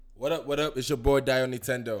What up, what up? It's your boy Dio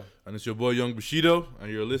Nintendo. And it's your boy Young Bushido,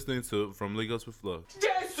 and you're listening to From Lagos with Love.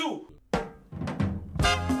 Jesus!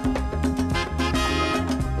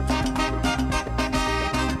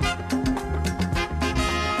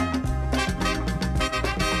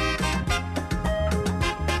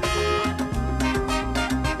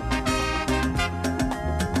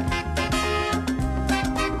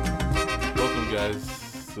 Welcome,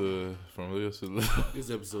 guys, to From Lagos with Love. This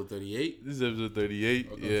is episode 38. This is episode 38.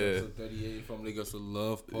 Welcome to episode 38 from Lagos with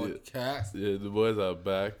Love podcast. Yeah, the boys are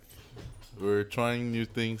back. We're trying new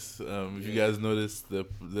things. If you guys noticed,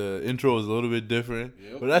 the intro was a little bit different.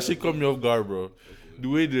 But that shit caught me off guard, bro. The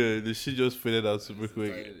way the shit just faded out super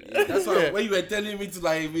quick. Yeah, that's why when you were telling me to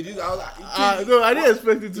like reduce, I was like, no, I didn't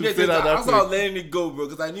expect it to fade out that I was quick. letting it go, bro,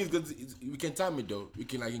 because I knew it's going to. We can time it though. We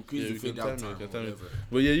can like increase the fade out time.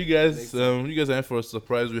 But yeah, you guys are in for a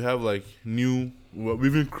surprise. We have like new. Well,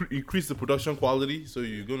 we've increased the production quality, so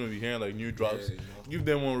you're gonna be hearing like new drops. Yeah, Give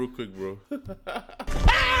them one real quick, bro.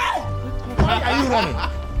 Why are you running?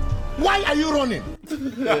 Why are you running?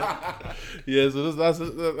 Yeah, so that's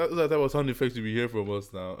the type of sound effects you be hearing from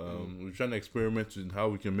us now. We're trying to experiment with how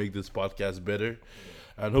we can make this podcast better,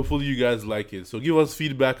 and hopefully you guys like it. So give us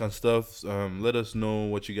feedback on stuff. Let us know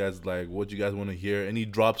what you guys like, what you guys want to hear, any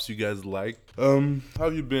drops you guys like. How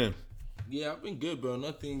have you been? Yeah, I've been good, bro.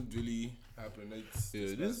 Nothing really happened. It's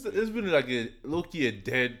been like a low-key a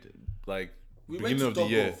dead like We went beginning to of the Top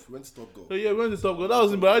year. Golf. Went to Top Golf. So yeah, we went to Top Golf. That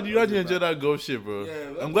was but you didn't enjoy that golf shit, bro.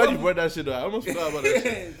 Yeah, I'm glad you brought that shit up. I almost forgot about that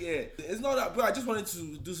shit. Yeah, it's not that, bro. I just wanted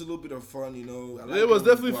to do a little bit of fun, you know. I like It was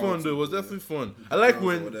going definitely out fun, to- though. It was definitely fun. I like or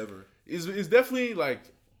when whatever. it's definitely like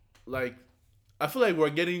I feel like we're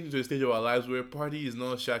getting to a stage of our lives where party is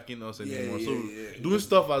not shacking us anymore. Doing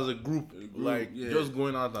stuff as a group, just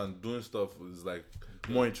going out and doing stuff is like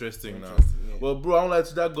more interesting now. Yeah. But bro, I don't like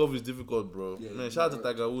to that golf is difficult, bro. Yeah, Man, shout out to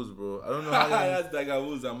Tiger Woods, bro. I don't know how That's Tiger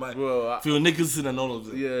Woods and Mike. bro. Phil Nicholson and all of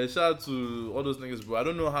them. Yeah, shout out to all those niggas, bro. I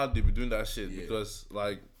don't know how they be doing that shit because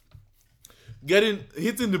like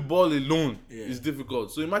hitting the ball alone is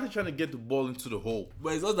difficult. So imagine trying to get the ball into the hole.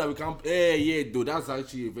 But it's not that we can't. Yeah, though. That's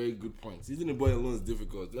actually a very good point. Hitting the ball alone is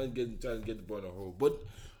difficult. Trying to get the ball in the hole. But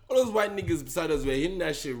all those white niggas beside us were hitting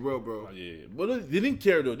that shit real, bro. Yeah, but they didn't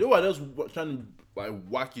care though. They were just trying to like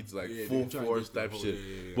whack it like Yeah, full they trying to force get the type hole, shit.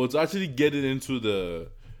 yeah. But to actually get it into the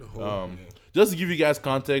hole, just to give you guys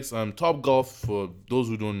context, Top Golf, for those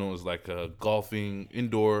who don't know, is like a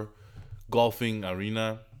indoor golfing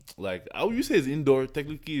arena. Like I would say it's indoor.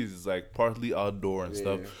 Technically, it's like partly outdoor and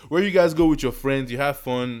stuff. Where you guys go with your friends, you have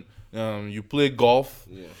fun. You play golf.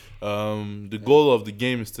 Yeah. The goal of the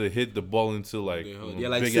game is to hit the ball into like,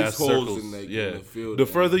 like big 6 ass holes circles. in, like, yeah. in the field, The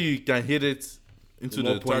yeah. further you can hit it into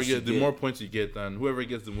more the points you target, the get. more points you get, and whoever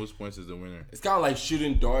gets the most points is the winner. It's kind of like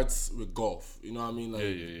shooting darts with golf. You know what I mean? Like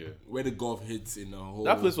Yeah. where the golf hits in the hole.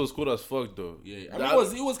 That place was cool as fuck though. Yeah, I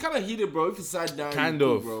mean, it was kind of heated, bro. If you sat down, Kind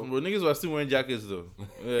you of, could, bro. but niggas were still wearing jackets though.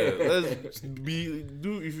 Yeah,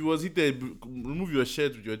 if you was heated, remove your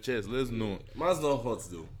shirt with your chest. Let's know. Man's not hot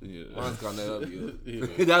though. Yeah. Man's can help you. Yeah.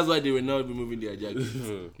 That's why they were not removing their jackets.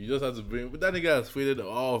 You just have to bring. But that nigga has faded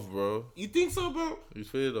off, bro. You think so, bro? He's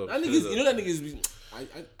faded off. That niggas, you know that niggas. I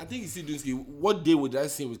think he's still doing ski. What day would I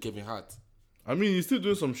see with Kevin Hart? I mean, he's still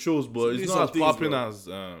doing some shows, but He's he's doing not as some things, popping bro. as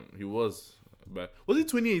he was back. Was it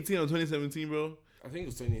 2018 or 2017, bro? I think it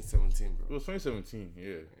was 2017, It bro. was 2017,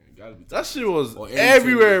 yeah. Gotta be That shit was Or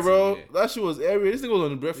everywhere, bro. 2018, That shit was everywhere. This nigga was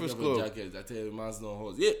on the Breakfast Club. jackets. I tell you, man's not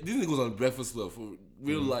hot. Yeah, this nigga was on Breakfast Club for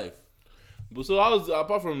real life. But so how was,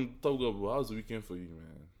 apart from Top Gun, bro, how was the weekend for you,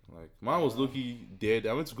 man? Like, mine was low-key dead.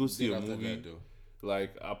 I went to go see Then a after movie. that, though.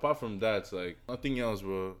 Like, apart from that, like, nothing else,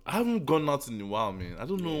 bro. I haven't gone out in a while, man. I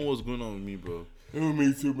don't know what's going on with me, bro.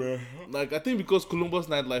 Me too, man. Like, I think because Columbus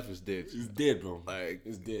nightlife is dead. It's dead, bro. Like,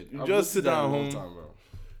 It's dead. you I've just sit noticed that down a long home. time, bro.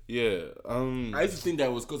 Yeah. I used to think that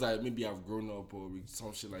it was because maybe I've grown up or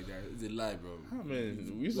some shit like that. It's a lie, bro. Oh,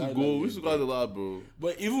 man, we used to Like, go. like, We used to go out a lot, bro.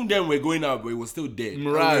 But even then, we're going out, bro. It was still dead.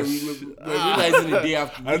 Mirage. We're realizing the day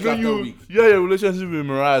after, I week know after you. week. You had your relationship with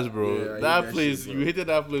Mirage, bro. Yeah, I hate that that place, shit, bro. you hated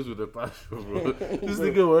that place with a passion, bro. This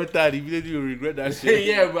nigga worked out. Immediately you regret that shit.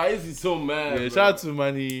 Yeah, bro. I used to be so mad. Yeah, bro. shout out to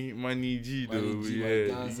Manny G, though. Manny G, my Yeah,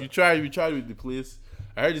 dancer. you tried with the place.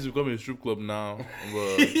 I heard it's becoming a strip club now.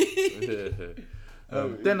 But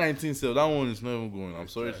 1019 sale, that one is not even going. I'm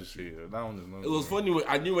sorry to say that one is not. It was funny when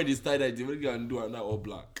I knew when they started, they were gonna do another all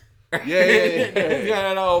black. Yeah.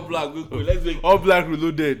 Another all black. Real quick. All black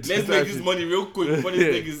reloaded. Let's make this money real quick before these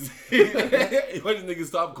niggas before these niggas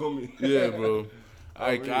stop coming. Yeah, bro.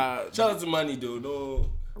 Shout out to Manny though. No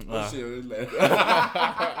shit. It's like,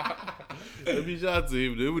 Let me shout out to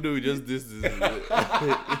him, though, even though we just dissed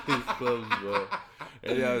his clubs, bro.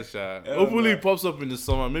 Yeah, sure. Hopefully it pops up in the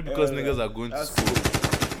summer. Maybe because niggas are going to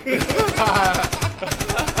school.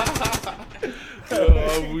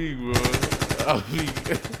 I'm weak, bro. I'm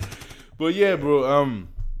weak. But yeah, bro.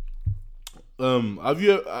 Have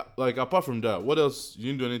you like apart from that? What else? You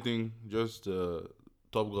didn't do anything? Just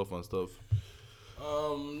Top Golf and stuff.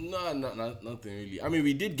 No, nothing really. I mean,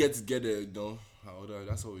 we did get together, you know.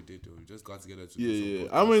 That's what we did, though. We just got together to. Yeah.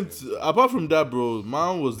 I went. Apart from that, bro,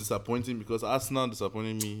 mine was disappointing because Arsenal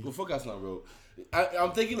disappointed me. Well, fuck Arsenal, bro.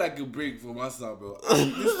 I'm taking like a break from Arsenal, bro.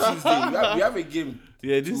 This Tuesday, we have a game.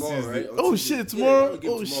 Yeah, this tomorrow, is right? Oh shit, tomorrow.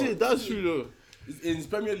 Tomorrow. Shit, that's true though. It's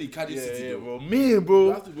Premier League, Cardiff City, Yeah, bro. bro. Man, bro.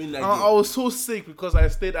 You have to win that game. I was so sick because I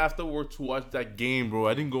stayed after work to watch that game, bro.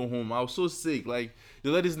 I didn't go home. I was so sick. Like, they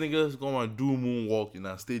let these niggas go and do moonwalk in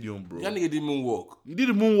our stadium, bro. That nigga did moonwalk. You did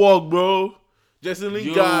a moonwalk, bro. Jesse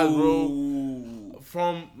Lingard, bro.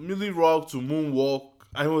 From Millie Rock to moonwalk.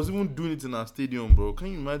 I was even doing it in our stadium, bro. Can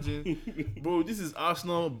you imagine? Bro, this is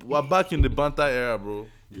Arsenal. We're back in the banter era, bro.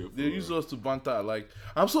 Yeah, they use us to banter. Like,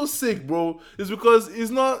 I'm so sick, bro. It's because it's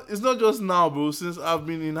not just now, bro. Since I've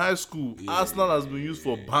been in high school, Arsenal has been used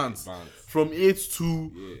for bants. From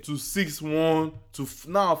 8-2 to 6-1 to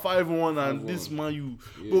now 5-1 and this Man U.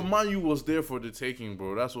 But Man U was there for the taking,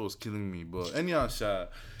 bro. That's what was killing me. But anyhow,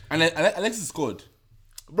 and Alexis scored.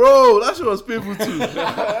 Bro, that shit was painful too.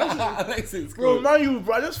 Alexis Bro, scored. Man U,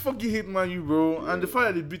 bro. I just fucking hate Man U, bro. And the fact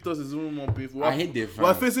that they beat us is even more painful. I hate their fans.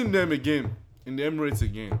 We're facing them again in the Emirates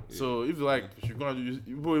again. So if you're gonna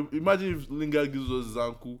do, bro, imagine if Lingard gives us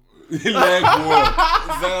Zanku. Leg walk.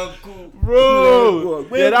 Zanku. Bro,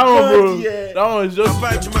 yeah, that one, bro. Yeah. That one is just.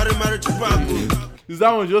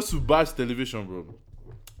 That one just to bash television, bro.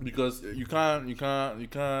 Because you can't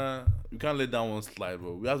let that one slide,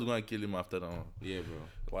 bro. We have to go and kill him after that one. Yeah,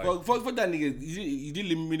 bro. Like, For that nigga, he did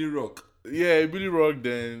mini rock. yeah, Billy Rock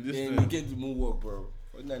then. This And thing. he get to moonwalk, bro.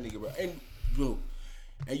 For that nigga, bro.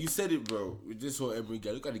 And you said it, bro. With this whole Emery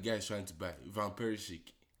guy, look at the guy he's trying to buy, Van Persie.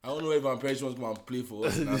 I don't know if Van Persie wants to come and play for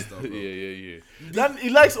us and that stuff, bro. Yeah. That, he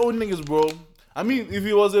likes old niggas, bro. I mean, if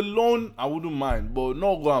he was alone, I wouldn't mind, but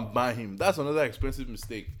not go and buy him. That's another expensive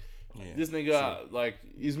mistake. Yeah, This nigga, like,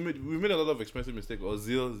 we've made a lot of expensive mistakes.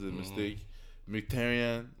 Ozil is a mistake.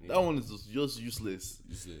 Mkhitaryan, that one is just useless.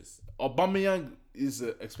 Aubameyang is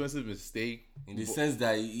an expensive mistake. In the sense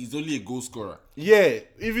that he's only a goal scorer. Yeah,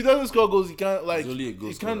 if he doesn't score goals, he can't, like, He's only a goal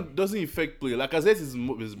he scorer. doesn't affect play. Like, Lacazette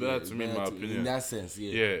is better to me, in my In opinion. that sense,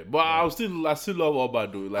 yeah. Yeah, but I still love Oba,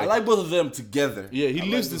 though. I like both of them together. Yeah, he I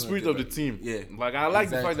lifts like the them spirit of the together. team. Yeah, like I like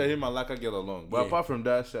the fact exactly. that him and Laka get along. But Yeah. apart from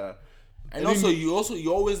that, And also,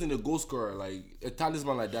 you're always in a goal scorer, like a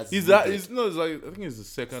talisman like that. he's like I think he's the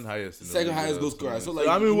second highest. In the second league, highest goal scorer. So like,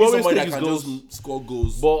 I mean, you we need always somebody take that his can goals. just score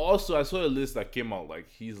goals. But also, I saw a list that came out. Like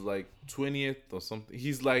he's like 20th or something.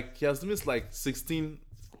 He's like he has missed like 16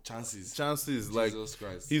 chances. Like Jesus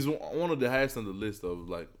Christ. he's one of the highest on the list of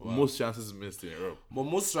like most chances missed in Europe. But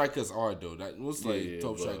most strikers are though. That most like Yeah,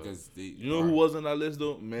 top but strikers. You know who was on that list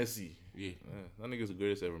though? Messi. Yeah. That nigga's the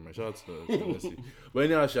greatest ever, man. Shout out to Messi.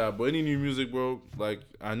 But anyhow, but any new music, bro, like,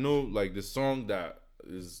 I know, like, the song that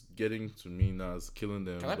is getting to me now is killing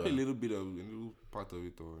them. Can I but- play a little part of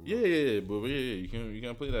it? Or no? Yeah, but you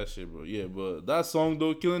can play that shit, bro. Yeah, but that song,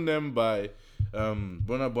 though, Killing Them by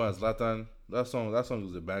Burna Boy and Zlatan, that song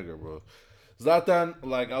is a banger, bro. Zlatan,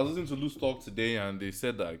 like, I was listening to Loose Talk today, and they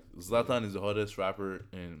said that Zlatan is the hottest rapper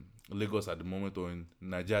in Lagos at the moment, or in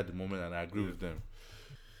Nigeria at the moment, and I agree with them.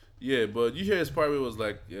 Yeah, but you hear his part where it was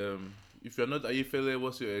like, if you're not Ayefele,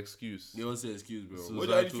 what's your excuse? You what's your excuse, bro? So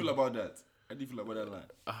How do you feel about that? How do you feel about that line?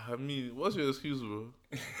 I mean, what's your excuse, bro?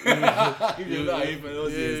 If you're not Ayefele,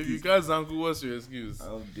 what's your If you excuse? got Zanku, what's your excuse?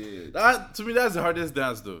 I'm dead. That to me, that's the hardest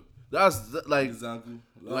dance, though. Like Zanku.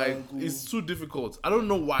 it's too difficult. I don't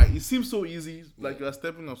know why. It seems so easy, like you're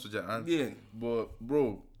stepping up to your hand. Yeah. But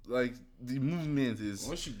bro, like the movement is.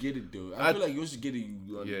 Once you get it though, I feel like once you get it,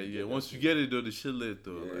 Yeah. Once you get it though, the shit lit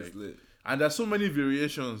though. Yeah, like, it's lit. And there's so many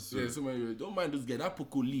variations. So. Yeah, so many. Don't mind those guys. That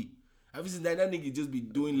Poco Lee. Have you seen that? That nigga just be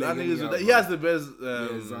doing That like nigga, he has the best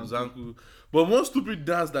Zanku. Zanku. But one stupid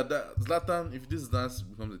dance that Zlatan, if this dance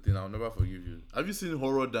becomes a thing, I'll never forgive you. Have you seen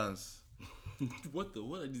horror dance? What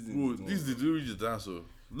are these? Bro, this is the Luigi dance. So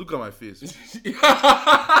look at my face,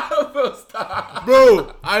 Stop.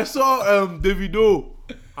 bro. I saw Davido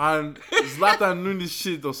and Zlatan doing this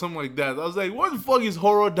shit or something like that. I was like, what the fuck is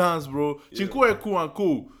horror dance, bro? Chinko Eku and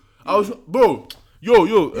Co. I was, bro. Yo.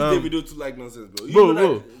 This video too like nonsense, bro. You Bro, know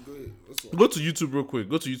bro. that- Go ahead. What's up? Go to YouTube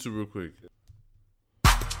real quick.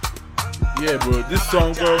 Yeah, bro. This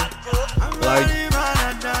song, bro. Like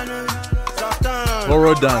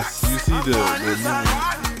horror dance. You see the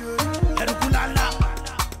movie.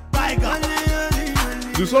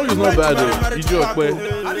 The song is not bad though. Ijo Okpe.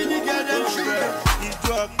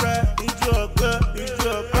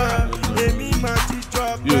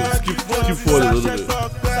 Yo, skip forward a little bit.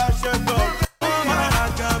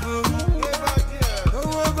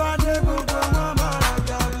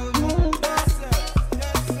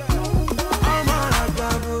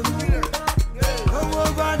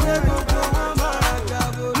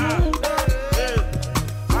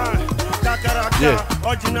 Yeah.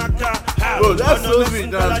 Bro, that's so sweet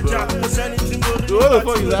dance, bro. So what the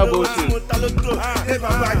fuck is that bullshit?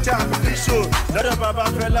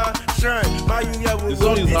 The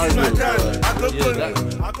song is hard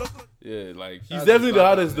though. Yeah, like he's definitely the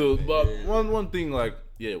hardest though. But one thing,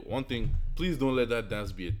 please don't let that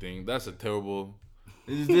dance be a thing. That's a terrible.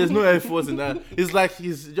 There's no effort in that. It's like he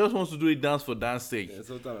just wants to do a dance for dance sake. Yeah,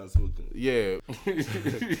 sometimes I'm smoking. Yeah.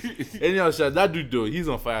 Anyhow, that dude though, he's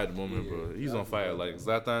on fire at the moment, bro. He's on fire. Like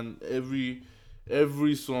Zlatan,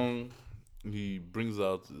 every song he brings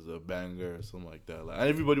out is a banger or something like that. Like, and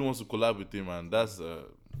everybody wants to collab with him, and that's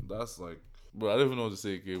like, bro, I don't even know what to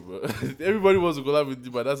say, okay, bro. Everybody wants to collab with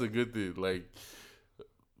him, but that's a good thing. Like,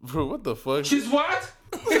 bro, what the fuck? She's what?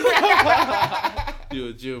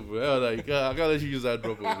 Yo, chill, bro. I can't let you use that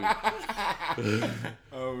drop on me.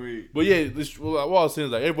 Oh, wait. But yeah, what I was saying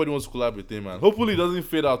is like everybody wants to collab with him, man. Hopefully, it doesn't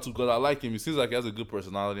fade out too, because I like him. He seems like he has a good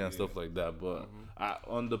personality and stuff like that. But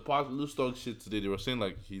on the Loose Talk shit today, they were saying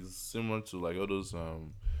like he's similar to like all those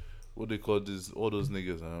what they call all those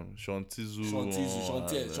niggas, Shanté.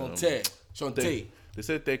 They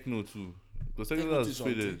said Techno too, because Techno has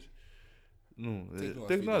faded. No,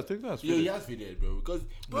 Techno has faded. Yeah, he has faded, bro. Because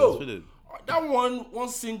that one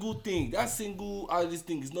single thing, that single artist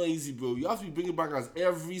thing is not easy, bro. You have to be bringing back as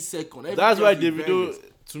every second. That's why Davido,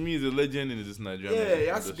 to me, is a legend in this Nigerian. Yeah, he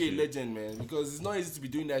has to be a legend, man, because it's not easy to be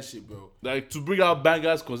doing that shit, bro. Like to bring out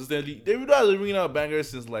bangers consistently. Davido has been bringing out bangers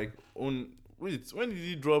since like when did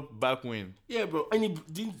he drop Back When? Yeah, bro. And he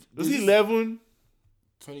didn't. Was he 11?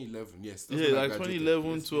 2011, yes. Yeah, like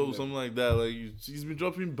 2011, 12, something like that. Like he's been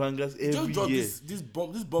dropping bangers every just dropped year. This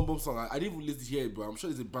bomb song. I didn't even listen to hear it, bro. I'm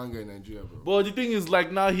sure it's a banger in Nigeria, bro. But the thing is,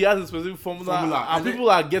 like now he has a specific formula and people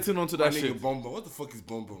are getting onto that shit. What the fuck is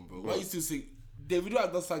Bom Bom, bro? Why you still say Davido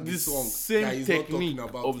has not sang this song? Same technique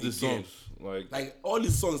of the songs, like all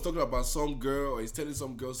his songs talking about some girl or he's telling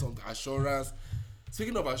some girl something. Assurance.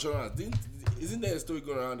 Speaking of assurance, isn't there a story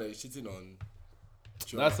going around that he's cheating on?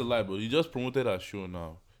 That's a lie, bro. He just promoted our show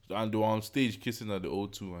now. And they were on stage kissing at the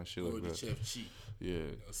O2 and shit like that. Chef cheat. Yeah.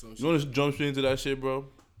 You want to jump straight into that shit, bro?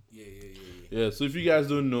 Yeah, so if you guys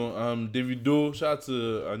don't know, Davido, shout out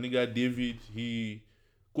to our nigga David. He,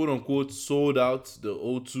 quote unquote, sold out the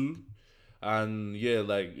O2. And yeah,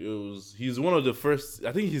 like, he's one of the first,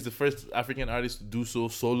 I think he's the first African artist to do so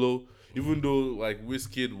solo. Even though, like,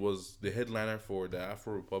 Wizkid was the headliner for the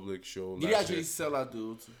Afro Republic show. Did he actually sell out the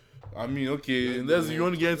O2? I mean, okay, unless you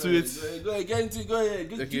want to get into it. Go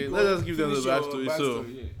ahead. Okay, let's just give them the backstory. So,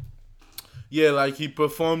 yeah, like he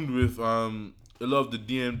performed with a lot of the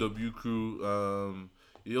DMW crew.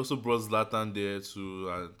 He also brought Zlatan there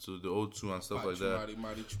to the O2 and stuff like that.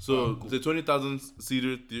 So the 20,000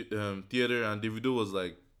 seater theater, and Davido was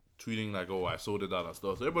like tweeting like, "Oh, I sold it out and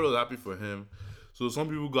stuff." So everybody was happy for him. So some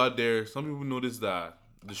people got there. Some people noticed that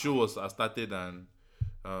the show was started and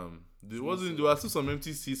there were still some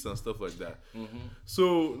empty seats and stuff like that. Mm-hmm.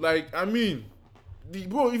 So like, I mean,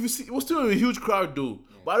 bro, if you see, it was still a huge crowd though.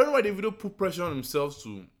 Yeah. But I don't know why Davido put pressure on himself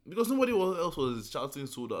to, because nobody else was shouting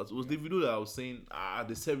sold out. It was Davido that was saying,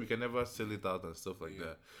 they said we can never sell it out and stuff like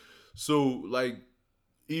that. So like,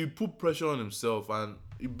 he put pressure on himself, and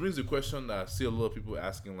it brings the question that I see a lot of people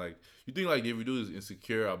asking, like, you think like Davido is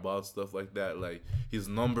insecure about stuff like that, like his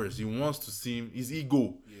numbers, he wants to seem, his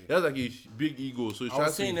ego, he has like a big ego, so he's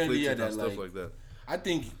trying to inflate it and stuff like that. I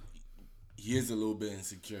think he is a little bit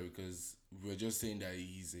insecure because we're just saying that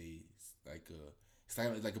he's like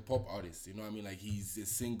a pop artist, you know what I mean? Like he's a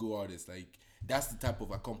single artist, like that's the type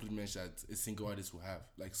of accomplishment that a single artist will have,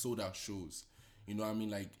 like sold out shows, you know what I mean?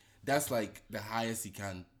 Like that's like the highest he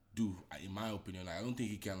can do, in my opinion. Like, I don't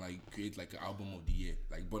think he can like create like an album of the year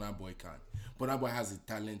like Burna Boy can. Burna Boy has the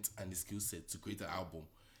talent and the skill set to create an album,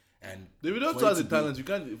 and Davido also has the talent. You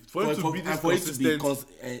can't for him to be this consistent.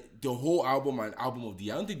 The whole album and album of the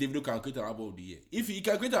year. I don't think Davido can create an album of the year. If he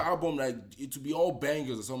can create an album like it to be all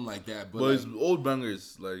bangers or something like that, but it's old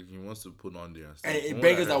bangers like he wants to put on there and stuff. And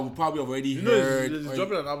bangers that we probably already heard. He's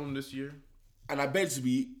dropping an album this year, and I bet it to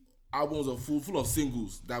be albums are full of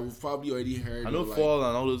singles that we've probably already heard. I know Fall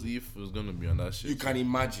and all those If was gonna be on that shit. You can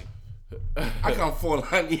imagine. I can Fall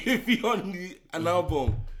and If be on an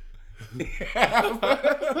album.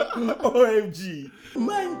 OMG.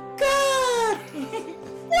 My God.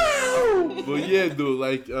 But yeah, though,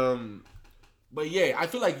 like But yeah, I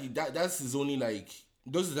feel like that's his only like.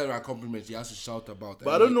 Those are the compliments he has to shout about.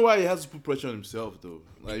 But I don't know why he has to put pressure on himself though.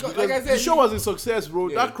 Because like I said, the show was a success, bro.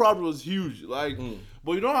 Yeah. That crowd was huge. Like,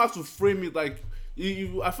 but you don't have to frame it like.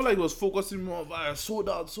 I feel like he was focusing more on sold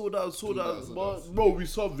out. But bro, we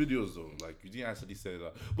saw videos though. Like you didn't actually say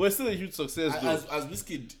that. But it's still a huge success though. As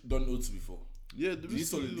Wizkid done notes before. Yeah, He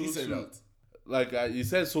said it out. Like he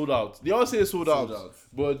said sold out. They all say sold out.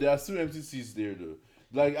 But there are still empty seats there though.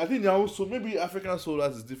 Like I think they also maybe African sold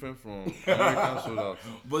out is different from American sold out.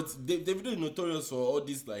 But Davido is notorious for all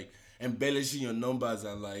this like embellishing your numbers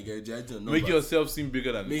and like make yourself seem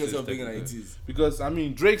bigger than it is. Because I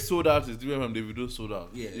mean Drake sold out is different from Davido sold out.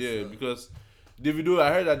 Yeah. Because Davido,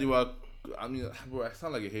 I heard that they were. I mean, bro, I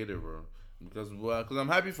sound like a hater, bro. Because I'm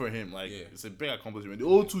happy for him. Like it's a big accomplishment. The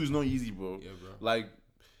O2 is not easy, bro. Yeah, bro. Like.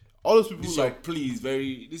 All those people this like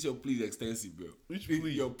this your plea is extensive, bro. Which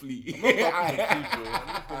plea? Your plea. I'm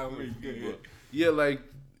not talking to plea, bro. Yeah, like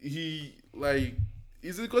he like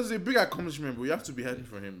it's because it's a big accomplishment, bro. You have to be happy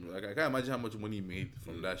for him. Like I can't imagine how much money he made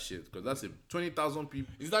from that shit. Because that's 20,000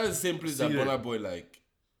 people. Is that the same place that Burna Boy like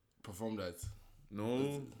performed at?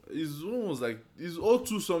 No, his one was like it's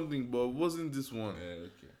O2 something, but it wasn't this one. Yeah,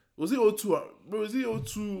 okay. Was it O2? Bro, is it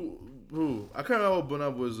O2? Bro, I can't remember what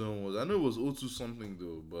Burna Boy's zone was. I know it was O2 something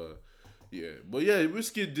though, but yeah. But yeah,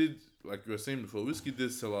 Wizkid did, like you were saying before, Wizkid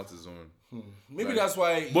did sell out his own. Maybe like, that's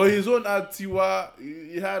why. But his own at Tiwa,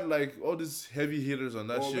 he had like all these heavy hitters on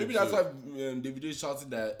that shit. Maybe that's why Davido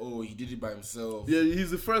shouted that, he did it by himself. Yeah,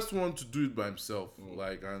 he's the first one to do it by himself.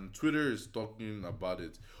 Like, and Twitter is talking about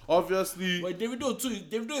it. Obviously. But Davido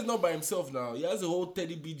is not by himself now. He has a whole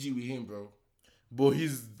Teddy BG with him, bro. But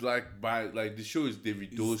he's like the show is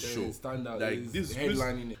Davido's show. Standout. Like this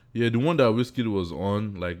headlining it. Yeah, the one that Wizkid was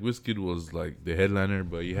on, like Wizkid was like the headliner,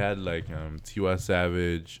 but he had like Tiwa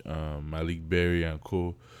Savage, Malik Berry and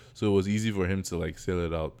co. So it was easy for him to like sell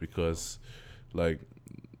it out because like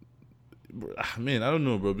man, I don't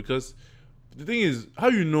know, bro, because the thing is how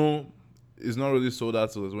you know it's not really sold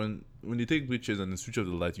out so is when they take pictures and they switch off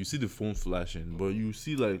the light, you see the phone flashing, but you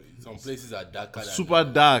see like some places are darker, super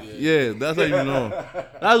dark. Yeah, that's how you know.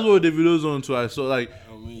 That's what the videos on too. I saw like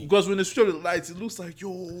because when they switch off the lights, it looks like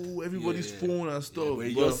everybody's phone and stuff. Yeah, but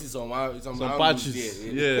you just see some patches.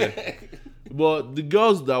 Yeah. But the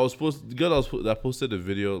girl that posted the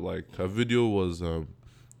video, like her video was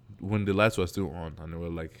when the lights were still on and there were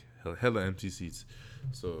like hella empty seats.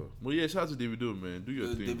 So, well, yeah, shout out to Davido, man. Do your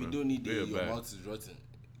thing. Davido need your mouth is rotten.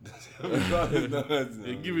 Yeah,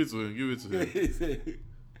 give it to him.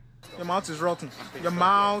 Your mouth is rotten. Your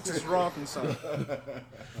mouth is rotten, son.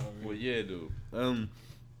 Well, yeah, though.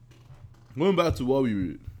 Going back to what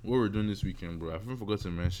we're doing this weekend, bro. I forgot to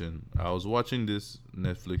mention. I was watching this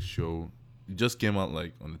Netflix show. It just came out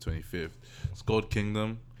like on the 25th. It's called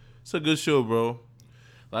Kingdom. It's a good show, bro.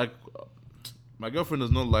 Like, my girlfriend does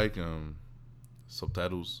not like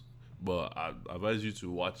subtitles. But I advise you to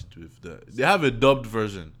watch it with they have a dubbed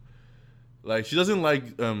version. Like she doesn't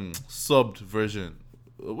like subbed version.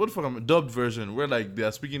 What the fuck? Dubbed version where like they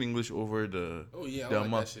are speaking English over the. Oh yeah, I don't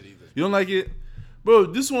like that shit either. You don't like it, bro?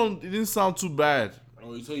 This one it didn't sound too bad.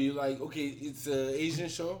 Oh, so you like it's an Asian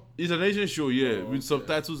show? It's an Asian show, yeah, with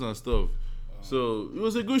subtitles and stuff. So it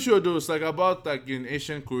was a good show though. It's like about like in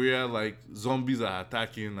ancient Korea, like zombies are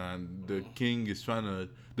attacking and the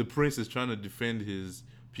prince is trying to defend his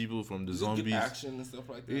people from the zombies. Good action and stuff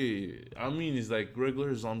like that. Yeah, I mean it's like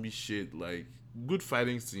regular zombie shit, like good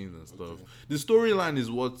fighting scenes and stuff. Okay. The storyline is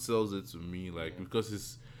what sells it to me, like because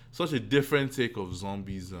it's such a different take of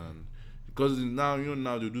zombies, and because now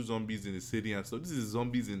they do zombies in the city and stuff. This is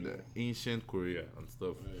zombies in the ancient Korea and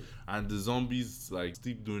stuff, and the zombies like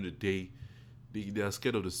sleep during the day. They are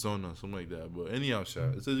scared of the sun or something like that. But anyhow,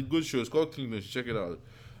 it's a good show. It's called Kingdom. Check it out.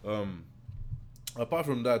 Apart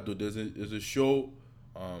from that, though, there's a show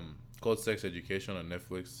called Sex Education on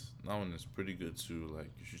Netflix. That one is pretty good too.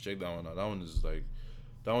 Like you should check that one out.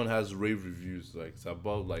 That one has rave reviews. Like it's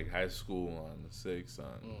about like high school and sex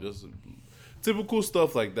and just typical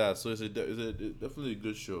stuff like that. So it's definitely a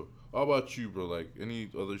good show. How about you, bro? Like any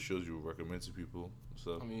other shows you would recommend to people?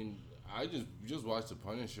 So I mean, I just watched The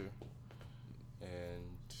Punisher.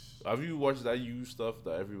 And have you watched that You stuff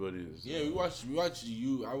that everybody is? Yeah, we watched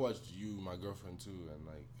You. I watched You, my girlfriend too, and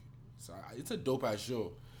like, it's a dope ass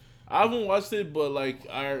show. I haven't watched it, but like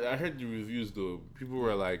I heard the reviews though. People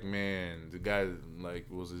were like, "Man, the guy like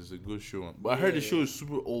it's a good show." But I heard the show is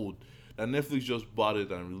super old. That Netflix just bought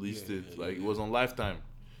it and released it. It was on Lifetime,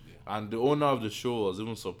 and the owner of the show was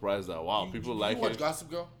even surprised that people like it. You watch Gossip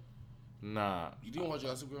Girl? Nah. You didn't watch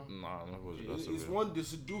Gossip Girl? Nah, I'm not watching Gossip Girl. It's one.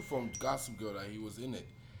 There's a dude from Gossip Girl that he was in it.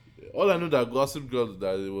 All I know that Gossip Girl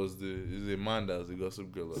that it was is a man that was a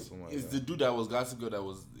Gossip Girl or something like It's that. the dude that was Gossip Girl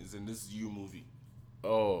that is in this You movie.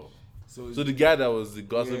 Oh. So So the guy that was the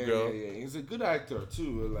Gossip Girl. Yeah. He's a good actor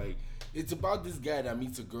too. Like it's about this guy that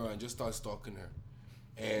meets a girl and just starts stalking her.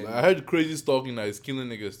 And I heard crazy stalking that is killing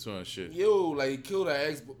niggas too and shit. yo, like he killed her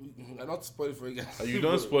ex. Not to spoil it for you guys. You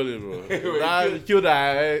don't spoil it, bro. Wait, Nah, kill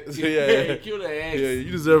that ex. Yeah. He killed her ex. Yeah,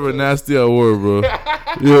 you deserve a nasty award, bro.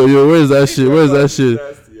 yo, where's that shit? Where's that shit?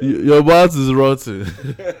 Your mouth is rotten.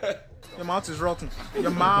 Your mouth is rotten.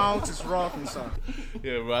 Your mouth is rotten, sir.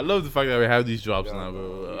 Yeah, bro. I love the fact that we have these drops now,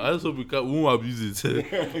 bro. I just hope we won't abuse it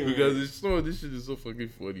because some of this shit is so fucking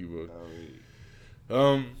funny,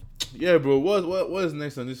 bro. Yeah, bro. What is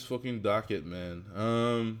next on this fucking docket,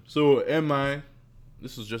 man? So MI,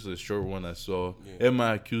 this was just a short one I saw. Yeah.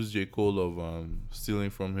 MI accused J. Cole of stealing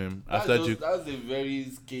from him That's after J. a very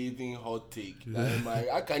scathing hot take. Like,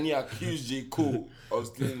 how can you accuse J. Cole of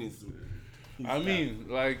stealing his? I mean,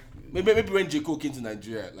 like, Maybe when J. Cole came to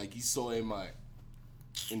Nigeria, like he saw MI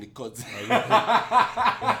in the cut.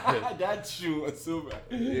 That's true. So bad.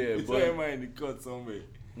 Yeah, he saw but- MI in the cut somewhere.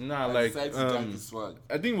 nah, And like, decided to jack his swag.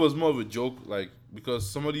 I think it was more of a joke, like,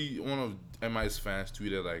 because one of MI's fans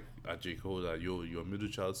tweeted, like, at J. Cole that, yo, your Middle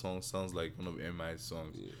Child song sounds like one of MI's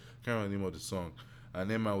songs. Yeah. Can't remember the name of the song. And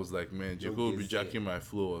MI was like, man, J. Don't Cole get be sad. jacking my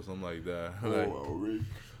flow or something like that. Oh, Like, already.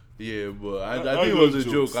 yeah, but I I think it know was a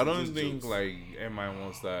jokes, joke. I don't just think, jokes. like, MI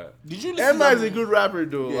wants that. Did you listen? MI is a good rapper,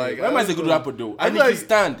 though. Yeah, Like, MI is a good rapper though. I And feel he like, can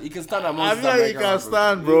stand. He can stand I amongst feel like he American can rappers.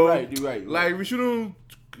 stand, bro. You're right. Like, we shouldn't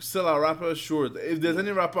sell our rappers short. If there's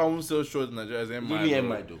any rapper I won't sell short in Nigeria, it's MI. Only bro.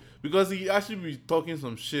 MI though. Because he actually be talking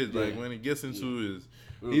some shit. Like, Yeah. when he gets into his...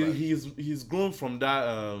 Right. He's grown from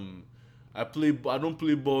that... I don't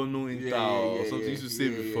play ball, no intel, or something you used to say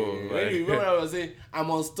before. Yeah. Like, Remember when I was saying, I'm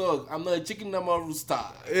on stock. I'm not a chicken, I'm a rooster.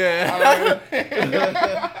 yeah.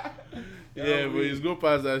 Yeah, but he's go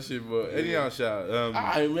past that shit. But anyhow, shout.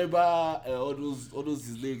 I remember all those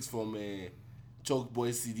his lyrics from Chalk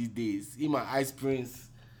Boy CD days. Him and Ice Prince.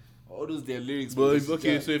 All those their lyrics. But bro, if,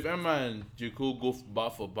 okay, just- so if Emma and J. Cole go bar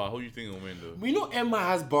for bar, who you think will win though? we know Emma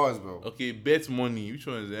has bars, bro. Okay, bet money. Which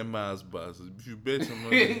one is Emma has bars? If you bet some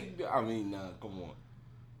money, I mean, nah, come on,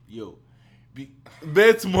 yo.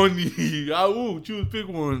 bet money. I will choose pick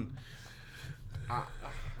one.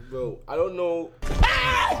 Bro, I don't know.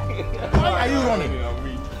 Why are you running?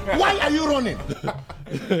 Why are you running?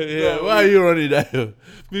 Yeah, why are you running that?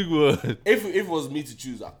 Big one. If it was me to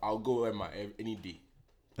choose, I'll go Emma any day.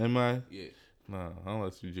 Emma. Yeah. Nah, I don't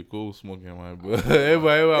like to J. Cole smoking Emma, bro.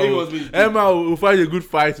 Emma It was me. Emma will fight a good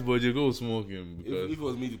fight, but J. Cole smoking If because. it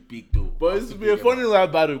was me to pick though. But it's be a funny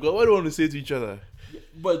rap battle because what do you want to say to each other?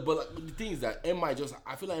 But like, the thing is that MI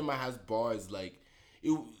I feel like MI has bars like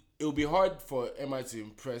it'll be hard for MI to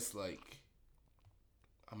impress like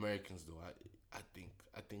Americans though.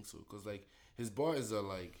 I think so because like his bars are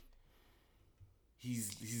like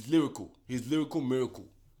he's lyrical. He's lyrical miracle.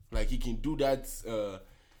 Like he can do that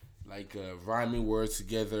rhyming words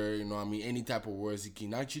together. You know what I mean? Any type of words he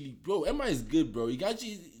can actually. Bro, MI is good, bro. He can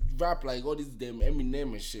actually rap like all these damn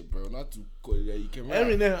Eminem and shit, bro. Not to call it that. You can rap.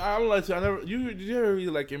 Eminem, I don't like to. Did you ever really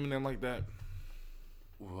like Eminem like that?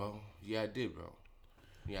 Well, yeah, I did, bro.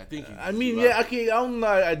 Yeah, I think. I mean, yeah, okay, I don't know.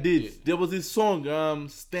 I did. Yeah. There was this song,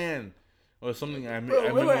 Stan, or something. I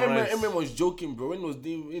remember memorized. Eminem was joking, bro. When he was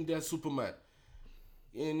in that Superman.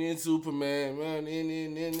 In Superman, man,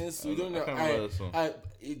 in this. You don't know. I can't remember that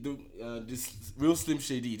song. This Real Slim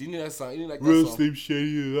Shady. Didn't you that song? You didn't like that Real song? Slim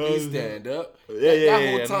Shady. Please stand up. Yeah, That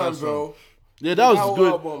whole yeah, time, that bro. Yeah, that was whole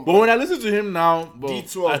good. album, but bro. when I listen to him now, bro,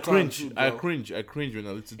 D12 I time cringe. too, I bro. cringe when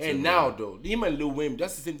I listen to him. And now, though, him and Lil Wayne,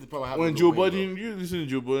 that's the same problem I have when with Joe Lil Wayne, Budden, you listen to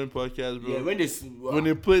Joe Budden podcast, bro. bro. Yeah, when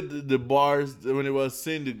they played the bars, when they was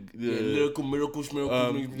saying the lyrical miracle,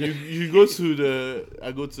 you go to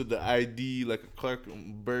I go to the ID like a Clark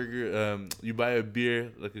Burger. You buy a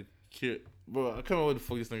beer like a kid, bro. I can't remember what the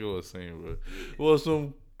fuck this nigga was saying, bro. It was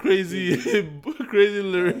some crazy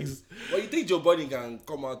lyrics. Well, you think Joe Budden can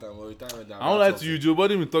come out and retire? I don't lie to you, Joe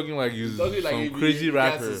Budden been talking like he's Talking like some he crazy he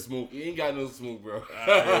rapper. got some smoke. He ain't got no smoke, bro.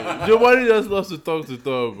 Joe Budden just loves to talk,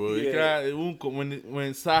 bro. He Yeah. can't, it won't come,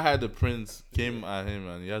 when Sah had the Prince came at him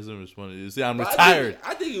and he hasn't responded. He say, "I'm But retired.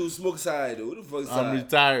 I think he will smoke side though. Who the fuck is I'm side?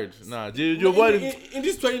 retired." Nah, Joe Budden. In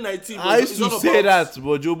this 2019, bro, I used it's to all say about- that,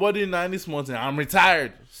 but Joe Budden now this morning, I'm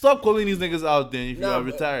retired. Stop calling these niggas out then if you Nah, are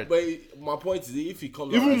retired. But my point is, if he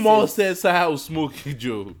comes out Even and more says- said Sahel was smoking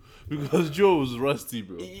Joe because Joe was rusty,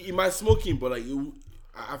 bro. he might smoke him, but like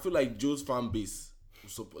I feel like Joe's fan base,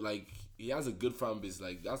 so like he has a good fan base.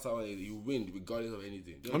 Like that's how he win regardless of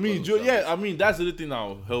anything. Just I mean, because Joe. of Yeah, fan I mean that's the other thing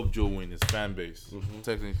that'll help Joe win his fan base.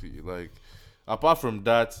 Technically, like apart from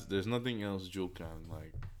that, there's nothing else Joe can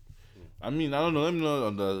like. I mean, I don't know. Let me know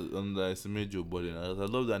on the estimate Joe Budden. I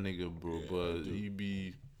love that nigga, bro. Yeah, but he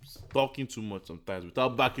be talking too much sometimes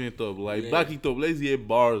without backing it up. Like back it up. Let's hear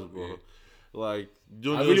bars, bro. Yeah. Like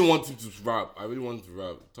Joe I really want him to rap.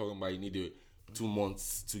 Talking about you need 2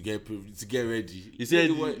 months to get ready. He said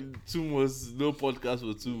 2 months, no podcast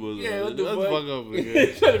for 2 months. Yeah, what the Let's fuck? fuck up again.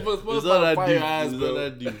 It's not that deep. It's not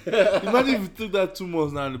that deep. Imagine if you took that 2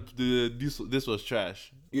 months now and this was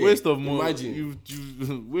trash. Yeah, Waste of money. imagine.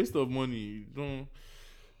 You waste of money.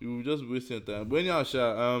 You just wasting time. But anyhow,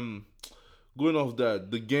 Sha, going off that,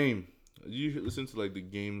 the game. You listen to like the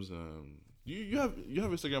games. You have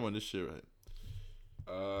Instagram on this shit, right?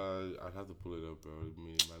 I'd have to pull it up, bro. I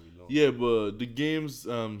mean, it might be long. Yeah, but the game's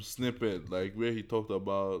snippet, like where he talked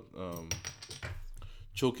about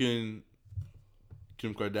choking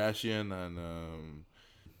Kim Kardashian and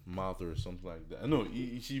mouth or something like that. No,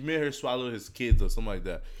 she made her swallow his kids or something like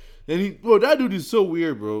that. And that dude is so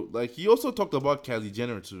weird, bro. Like he also talked about Kylie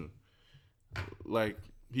Jenner too. Like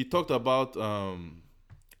he talked about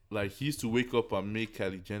like he used to wake up and make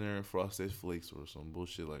Kylie Jenner frosted flakes or some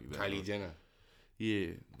bullshit like that. Kylie Jenner. Yeah.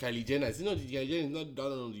 Kylie Jenner. Kylie Jenner is not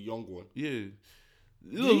down on the young one. Yeah.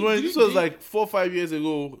 This was like 4 or 5 years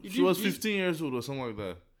ago. She was 15 years old or something like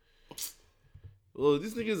that. Well,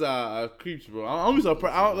 these niggas are creeps, bro. I'm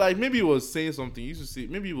surprised. Like, maybe he was saying something. You used to see.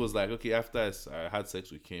 Maybe he was like, okay, after I had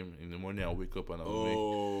sex with Kim, in the morning I'll wake up and I'll make.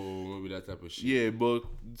 Oh, maybe that type of shit. Yeah, but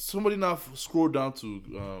somebody now scrolled down to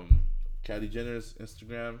Kylie Jenner's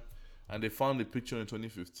Instagram, and they found the picture in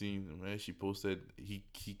 2015 where she posted, he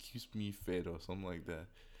keeps me fed or something like that.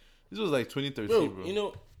 This was like 2013, bro. You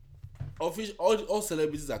know, all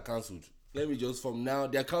celebrities are cancelled. Let me just, from now,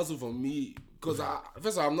 they're cancelled from me. Because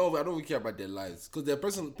first of all, I don't really care about their lives.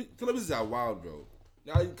 Because celebrities are wild, bro.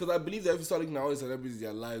 Because I believe that if you start looking at all the celebrities,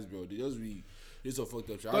 their lives, bro, they're so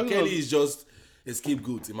fucked up. R. Kelly is just a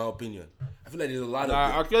scapegoat, in my opinion. I feel like there's a lot of...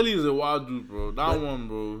 R. Kelly is a wild dude, bro. One,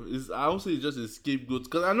 bro, I don't say it's just a scapegoat.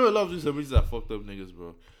 Because I know a lot of these celebrities are fucked up niggas,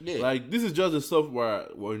 bro. Yeah. Like, this is just the stuff where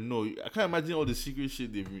no, I can't imagine all the secret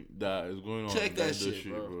shit that is going on. Check that shit,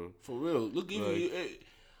 bro. For real. Look,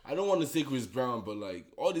 I don't want to say Chris Brown, but like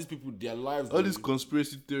all these people, their lives. All these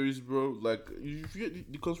conspiracy theories, bro. Like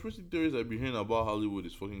the conspiracy theories I've been hearing about Hollywood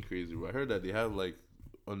is fucking crazy, bro. I heard that they have like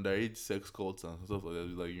underage sex cults and stuff like that,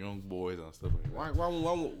 with, like young boys and stuff like that. Why?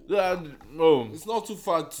 No, it's not too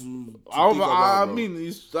far to I mean,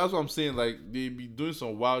 that's what I'm saying. Like they be doing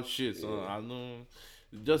some wild shit. So I know,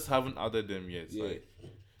 just haven't outed them yet. Yeah. Like,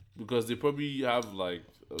 because they probably have like.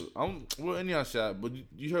 Anyhow, but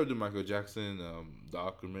you heard the Michael Jackson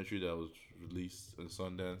documentary that was released in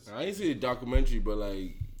Sundance? I didn't see the documentary, but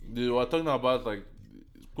like they were talking about like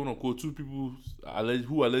quote unquote 2 people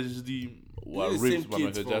who allegedly were raped by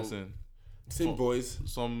Michael Jackson. Same boys.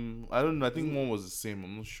 I don't know. I think one was the same.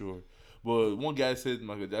 I'm not sure. But one guy said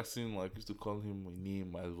Michael Jackson like used to call him a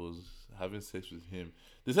name as was having sex with him.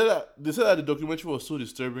 They said that the documentary was so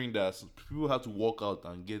disturbing that people had to walk out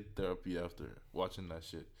and get therapy after watching that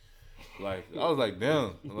shit. Like I was like,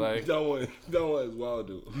 damn, like that one is wild,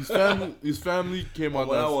 dude. His family came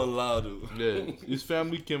out. That one loud, dude. Yeah, his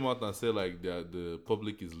family came out and said like that the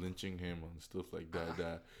public is lynching him and stuff like that.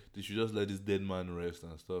 That they should just let this dead man rest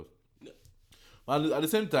and stuff. And at the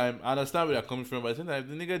same time, I understand where they're coming from, but at the same time,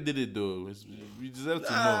 the nigga did it though. We deserve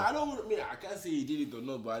to know. I can't say he did it or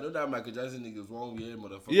not, but I know that Michael Jackson nigga is one weird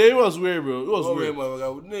motherfucker. Yeah, it was weird, bro. It was weird.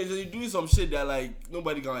 No, he's doing some shit that like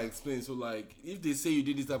nobody can explain. So like, if they say you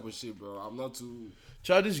did this type of shit, bro, I'm not too.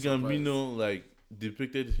 Childish Gambino like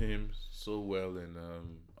depicted him so well in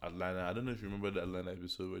Atlanta. I don't know if you remember the Atlanta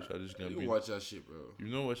episode where Childish Gambino. You watch that shit, bro. You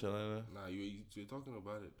know watch Atlanta? Nah, you're talking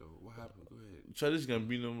about it though. What happened? Go ahead. Childish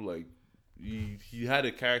Gambino like. He had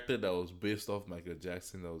a character that was based off Michael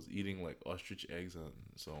Jackson that was eating like ostrich eggs and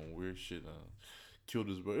some weird shit and killed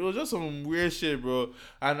his bro. It was just some weird shit, bro.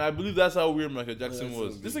 And I believe that's how weird Michael Jackson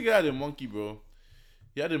was. This nigga had a monkey, bro.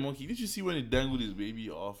 He had a monkey. Did you see when he dangled his baby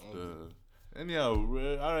off the... Anyhow,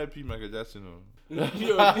 R.I.P. Michael Jackson,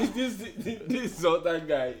 Yo, this is not that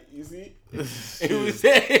guy. You see? It was...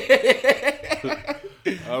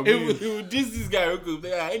 this guy real quick.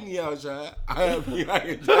 Anyhow, R.I.P.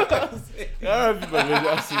 Michael Jackson. R.I.P. Michael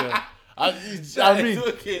Jackson. I mean,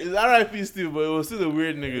 it's R.I.P. still, but it was still a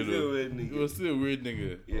weird nigga though. It was still a weird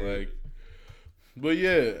nigga. Yeah. Like, but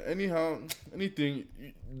yeah. Anyhow, anything.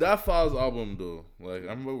 That Files album though. Like, I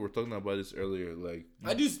remember we were talking about this earlier. Like,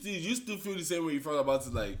 you still feel the same way you felt about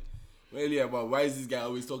it. Like earlier about why is this guy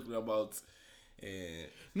always talking about.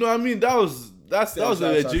 No, I mean that was a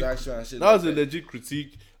legit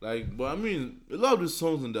critique. Like, but I mean, a lot of the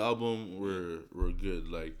songs in the album were good.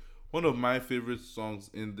 Like, one of my favorite songs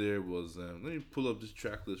in there was let me pull up this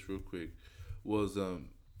track list real quick. Was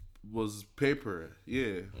Paper,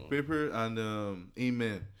 Paper and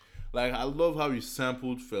Amen. Like I love how he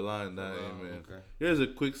sampled Fela in that Amen. Okay. Here's a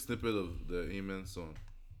quick snippet of the Amen song.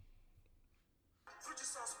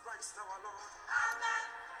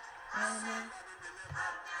 Amen.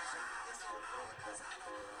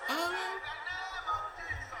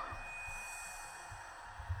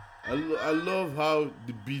 I love how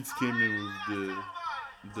the beats came in with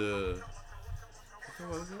the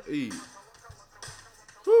hey.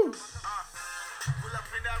 Woo. Pull up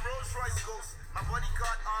in that Rolls Royce Ghost. My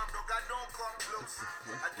bodyguard armed, dog, I don't come close.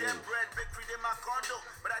 I get bread, bakery in my condo,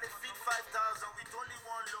 but I did feed 5,000 with only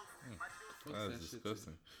one loaf. That's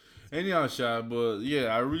disgusting. Anyhow, Sha, but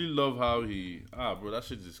yeah, I really love how he bro, that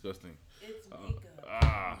shit's disgusting. It's makeup.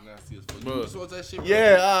 Nasty as fuck. Bro. You saw that shit, bro?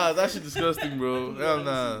 Yeah, that shit disgusting, bro. Hell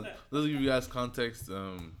nah. Let's give you guys context.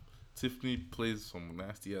 Tiffany plays some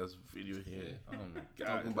nasty ass video here. Oh my god,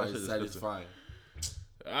 Talking about that shit satisfying.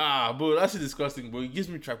 Bro, that shit disgusting, bro. It gives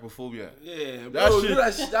me trypophobia. Yeah, that bro,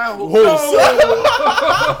 shit. That whole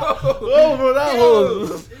Oh, bro, that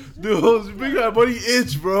hose. The hose making my body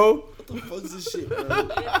itch, bro. What the fuck is this shit, bro? It's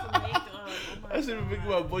makeup. Oh my That shit be God. making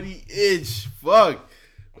my body itch. Fuck.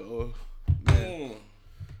 Oh, man.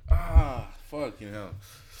 Fucking hell.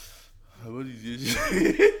 My body itch.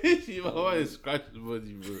 My body scratch the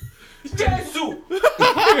body, bro.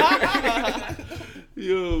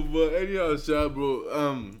 Yo, but anyhow, Sha, bro.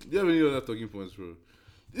 Do you have any other talking points, bro?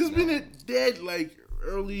 It's been a dead, like,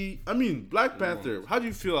 early. I mean, Black Panther. How do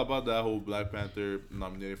you feel about that whole Black Panther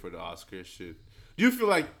nominated for the Oscar shit? Do you feel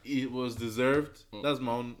like it was deserved? That's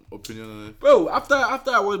my own opinion on it. Bro, after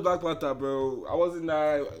I watched Black Panther, bro, I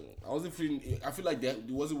wasn't feeling. I feel like that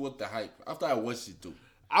it wasn't worth the hype. After I watched it too.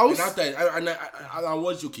 I watched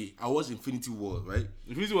Infinity War, right?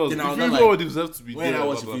 Infinity War deserved to be when there. I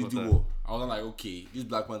watched Infinity War, I was like, okay, this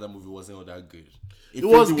Black Panther movie wasn't all that good. It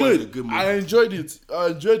was Infinity good. a good movie. I enjoyed it. I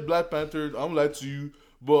enjoyed Black Panther. I'm gonna lie to you,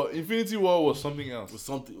 but Infinity War was something else. It was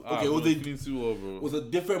something. Bro, Okay, Infinity War, bro. It was a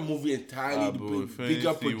different movie entirely. Bro,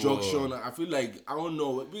 bigger production. I feel like I don't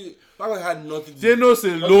know. Black Panther had nothing. Thanos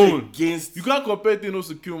alone against you can't compare Thanos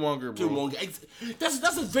to Killmonger, bro. Killmonger.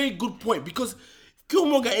 That's a very good point because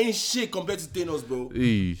Killmonger ain't shit compared to Thanos, bro.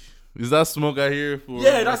 Hey, is that smoke I hear for?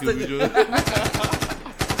 Yeah, that's the video.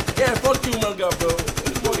 Yeah, fuck Killmonger, bro.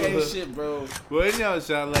 Killmonger ain't shit, bro. But anyhow,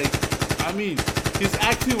 Sha, like, I mean, his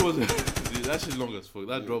acting was dude, that shit long as fuck.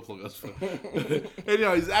 That drop long as fuck.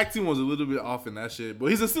 Anyhow, his acting was a little bit off in that shit, but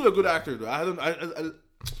he's still a good actor, though. I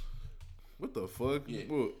what the fuck,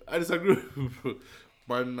 bro? I disagree, bro.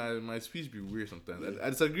 My speech be weird sometimes.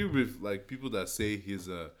 I disagree with like people that say he's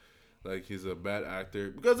a bad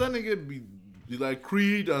actor because that nigga be like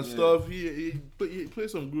Creed and stuff. He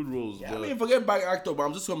plays some good roles. Yeah, I mean, forget bad actor, but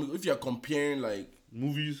I'm just coming. If you're comparing like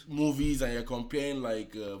movies and you're comparing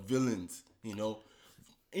like villains, you know,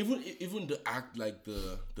 even the act like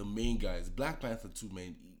the main guys, Black Panther 2,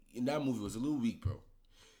 man, in that movie was a little weak, bro.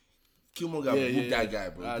 Killmonger booked that guy,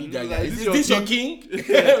 bro. Beat that guy. Is this your king?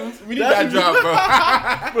 We need that drop, bro.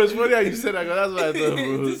 Bro, it's funny how you said that, that's what I thought,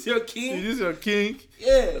 bro. Is this your king? Is this your king?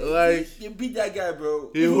 Yeah. Like, you beat that guy, bro.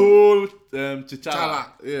 He hold T'Challa. T'Challa.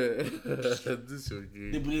 Yeah. This your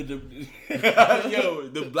king. Yo,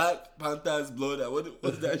 the Black Panther's blood.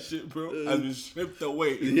 What's that shit, bro? Has been stripped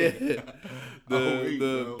away. Yeah.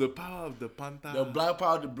 The power of the Panther. The black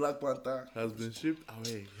power of the Black Panther has been stripped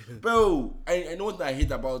away. Bro, I know what I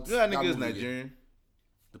hate about that nigga is Nigerian.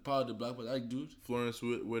 The power of the Black Panther, that dude. Florence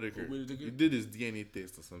Whitaker. He did his DNA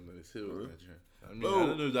test or something. His hair was Nigerian. I mean, I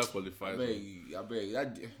don't know if that qualifies. I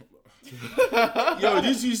beg. Yo,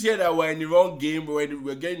 did you hear that we're in the wrong game, bro?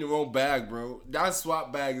 We're getting the wrong bag, bro. That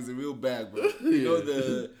swap bag is a real bag, bro. You know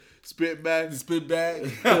the spit bag. The spit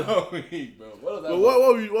bag. Oh, wait, bro. What was that? But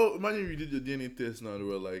what? Imagine you did your DNA test now. They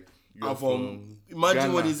were like, I'm from imagine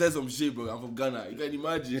Ghana. when he said some shit, bro. I'm from Ghana. You can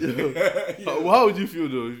imagine. How would you feel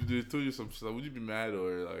though if they told you some shit? Would you be mad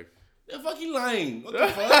or like? They're fucking lying. What the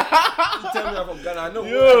fuck? You tell me I'm from Ghana. I know.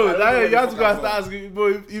 Yo, you have to go and start asking, bro.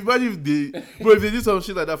 Imagine if they did some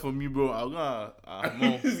shit like that for me, bro. I'm gonna.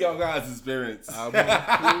 This guy has his parents.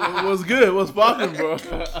 It was good. It was popping, bro.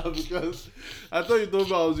 Because I thought you told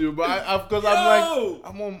me I was you, but I'm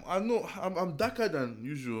darker than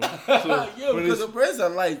usual. So yeah, because the parents are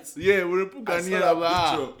light. Yeah, when they put Ghanaian, I'm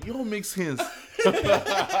like, you don't make sense.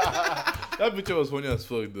 That picture was funny as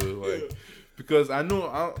fuck, though. Like. Because I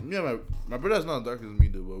know me and my brother's not as dark as me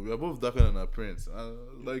though, but we are both darker than our parents.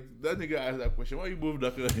 Like that nigga asked that question, why are you both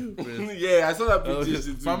darker than your parents? Yeah, I saw that picture.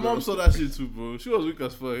 Too, my bro. mom saw that shit too, bro. She was weak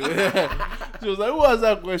as fuck. She was like, who asked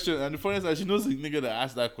that question? And the funny thing is, she knows the nigga that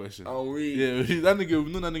asked that question. I'm weak. Yeah, that nigga,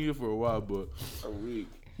 we've known that nigga for a while, but I'm weak.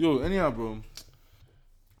 yo, anyhow, bro.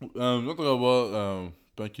 Let's talk about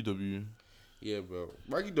Banky W. Yeah, bro.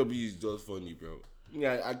 Mikey W is just funny, bro.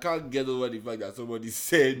 Yeah, I can't get over the fact that somebody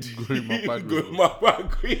said Gorimapa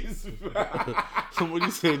Quiz, bro. Somebody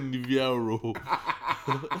said Nivea roll.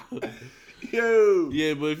 Yo.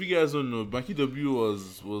 Yeah, but if you guys don't know, Banky W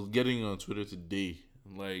was getting on Twitter today.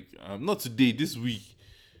 Like, not today, this week.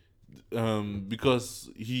 Because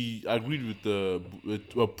he agreed with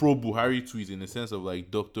a pro Buhari tweet in the sense of like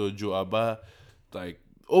Dr. Joe Abba, like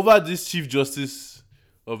over this Chief Justice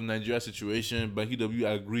of Nigeria situation, Banky W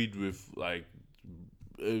agreed with like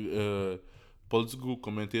political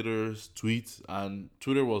commentators' tweets, and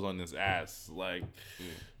Twitter was on his ass. Like,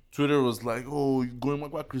 Twitter was like, "Oh, you're going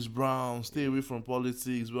back Chris Brown, stay away from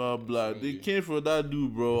politics, blah blah." They came for that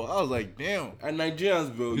dude, bro. I was like, "Damn." And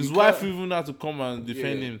Nigerians, bro. His wife even had to come and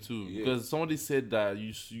defend him too, Yeah. because somebody said that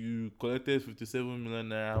you collected 57 million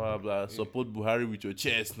naira, blah blah. Support Buhari with your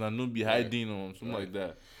chest and don't be hiding or something like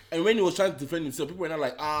that. And when he was trying to defend himself, people were not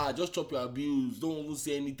like, just chop your abuse. Don't even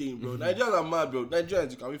say anything, bro. Nigerians are mad, bro.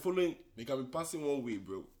 Nigerians, you can be following, they can be passing one way,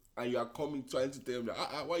 bro. And you are coming, trying to tell them,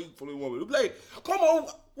 that, why are you following one way? They'll be like, come on,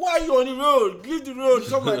 why are you on the road? Leave the road,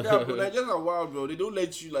 something like that, bro. Nigerians are wild, bro. They don't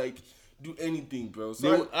let you, like, do anything, bro.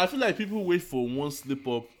 So I feel like people wait for one slip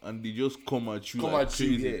up and they just come at you. come like at you,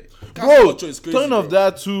 crazy. yeah. Bro, Culture is crazy, turn off bro.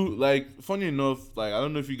 that too. Like, funny enough, like I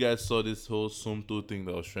don't know if you guys saw this whole Somto thing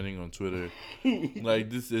that was trending on Twitter.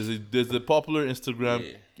 Like, there's a popular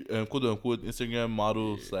Instagram, quote unquote Instagram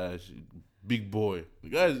model / big boy.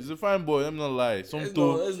 Guys, he's a fine boy. I'm not lie. Let's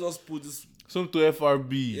Somto not put this.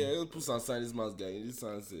 FRB. Yeah, let's put some sign this man's guy. This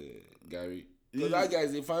man's Gary. Because that guy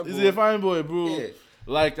is a fine boy. He's a fine boy, bro. Yeah.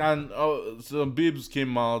 Like, and some babes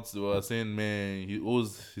came out. They were saying, man, he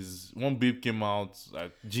owes his one babe came out,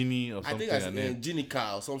 like Ginny or I something. think and that's then Ginny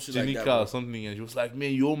Cow or some shit Ginny like that. Carr bro. or something, and she was like,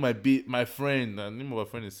 man, you owe my friend. The name of her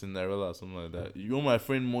friend is Cinderella or something like that. You owe my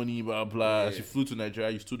friend money, blah blah. Yeah. She flew to Nigeria.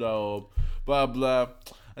 You stood her up, blah blah.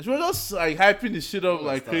 And she was just like hyping the shit up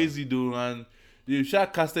like crazy, dude. And they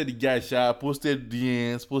casted the guy, posted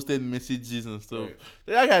DMs, posted messages and stuff. Right.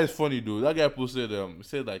 That guy is funny, dude. That guy posted he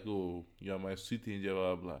said like, oh, you are my sweet angel,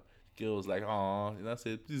 blah blah. Girl was like, aw, and I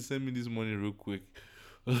said, please send me this money real quick.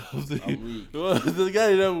 The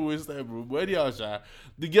guy never waste time, bro. But anyhow,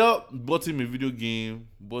 the girl bought him a video game,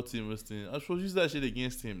 bought him this thing. I suppose use that shit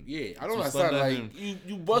against him. Yeah, I don't To understand. slander Like, him.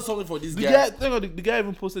 you bought something for this The guy. guy, thank God, the guy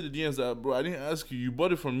even posted the DMs that, bro, I didn't ask you. You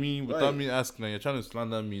bought it from me without Right. me asking, and you're trying to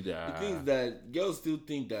slander me. The thing is that girls still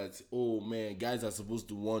think that, oh man, guys are supposed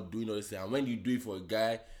to want doing all this thing. And when you do it for a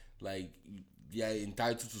guy, like, they are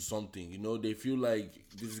entitled to something. You know, they feel like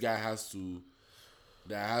this guy has to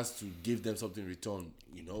give them something in return.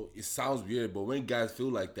 You know, it sounds weird, but when guys feel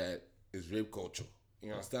like that, it's rape culture.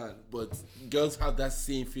 You understand? But girls have that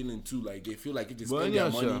same feeling too. Like, they feel like if they spend their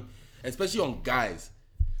money, especially on guys,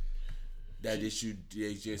 that they should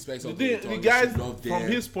expect something in return. The They guys, should love from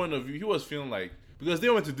them. his point of view, he was feeling like, because they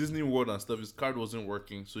went to Disney World and stuff, his card wasn't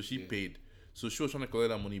working, so she paid. So she was trying to collect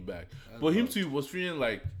that money back. But him too was feeling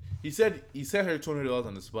like, he said her $200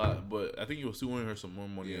 on the spot, but I think he was still owing her some more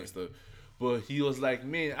money and stuff. But he was like,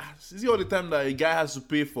 man, is it all the time that a guy has to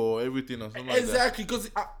pay for everything or something like that? Exactly, because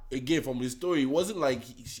again, from the story, it wasn't like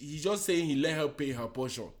he's just saying he let her pay her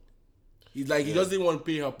portion. He's like, he doesn't want to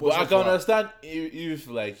pay her portion. But I can understand if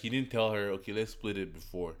like he didn't tell her, okay, let's split it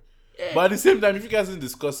before. Yeah. But at the same time, if you guys didn't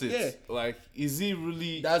discuss it, like, is he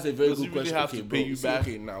really? That's a very does good he really question. have Okay, to bro, pay you back?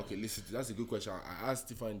 Okay, listen, that's a good question. I asked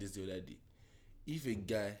Stefan this the other day. If a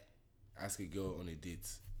guy asks a girl on a date,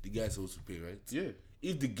 the guy is supposed to pay, right? Yeah.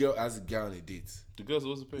 If the girl asks a guy on a date, The girl's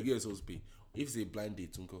supposed to pay. the girl is supposed to pay. If it's a blind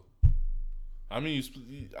date, uncle. I mean,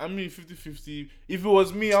 50-50. If it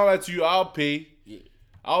was me, I'll let you. I'll pay. Yeah.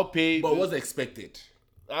 I'll pay. But what's expected?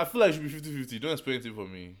 I feel like it should be 50-50. Don't expect anything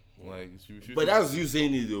from me. Like, it should be 50-50. But that's you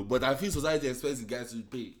saying it though. But I feel society expects the guy to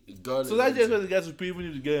pay. A girl so that just expects the guy to pay even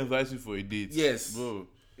if the girl invites you for a date. Yes. Bro.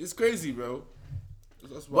 It's crazy, bro.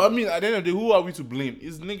 That's But I mean, at the end of the day, who are we to blame?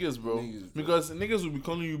 It's niggas, bro. Niggas, bro. Because niggas will be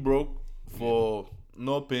calling you broke for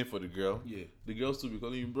not paying for the girl. Yeah. The girls still be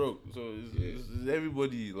calling you broke. So it's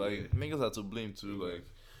everybody. Like, niggas are to blame too. Like,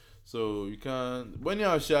 so you can't. When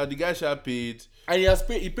you're shot, the guy shot paid. And he has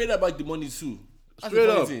paid. He paid her back the money too. That's Straight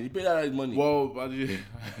the funny up. thing. He paid her back the money. Well, but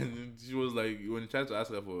she was like, when he tried to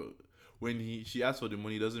ask her for, when she asked for the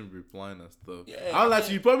money, he doesn't reply and stuff. Yeah, I'm like,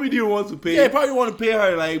 she probably didn't want to pay. Yeah, he probably want to pay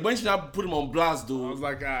her. Like, when should I put him on blast, though? I was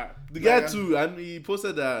like, the guy too, and he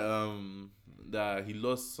posted that that he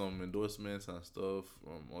lost some endorsements and stuff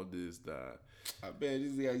from all this. That I bet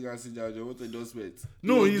this guy gonna sit down. What endorsement?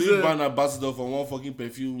 No, he's he's a a brand ambassador for one fucking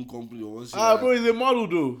perfume company or what shit. bro, he's a model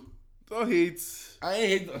though. Don't hate. I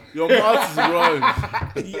ain't hate. Your mouth is wrong.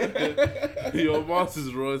 Your mouth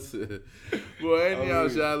is wrong. But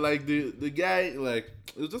anyhow, like the guy, like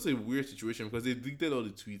it was just a weird situation because they deleted all the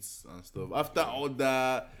tweets and stuff. After all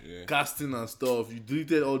that casting and stuff, you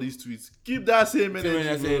deleted all these tweets. Keep that same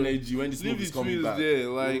energy. When the smoke Leave is the coming tweets back. there,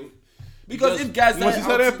 like because if guys once he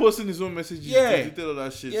started out- posting his own messages, Yeah. he deleted all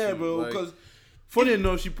that shit. yeah, so, bro, like, because funny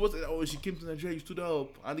enough, she posted, she came to Nigeria, you stood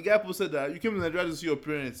up, and the guy posted that you came to Nigeria to see your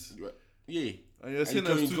parents. yeah, And you're saying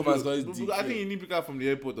you that come as well as I dick, think yeah. you need to pick up from the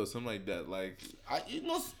airport or something like that. Like,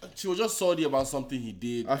 she was just salty about something he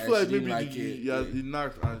did. I feel and like she didn't maybe he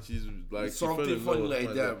knocked and she's like, she fell Something in love funny or like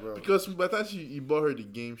something that, bro. Because by the time he bought her the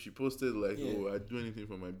game, she posted like, Yeah. "Oh, I'd do anything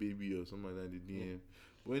for my baby" or something like that in the DM.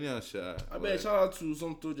 But anyhow, I bet shout out to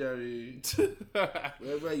some Tojari.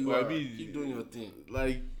 Wherever you Well, are, I mean, keep doing your thing.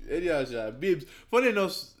 like anyhow, babes. Funny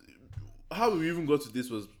enough, how we even got to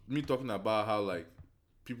this was me talking about how like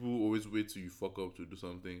people always wait till you fuck up to do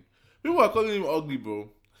something. People are calling him ugly, bro.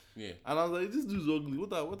 Yeah. And I was like, this dude's ugly.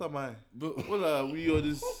 What am I? But What are we or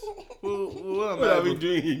this? What am what I? are we bro?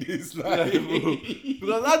 doing in this Like, life? bro,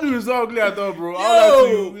 because that dude is not ugly at all, bro. All that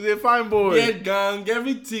dude, he's a fine boy. Yeah, gang,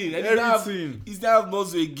 everything. And Everything. He's not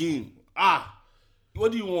most again.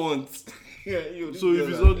 What do you want? Yeah, yo, So if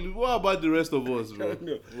he's ugly, what about the rest of us, bro?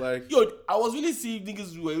 No. Like, Yo, I was really seeing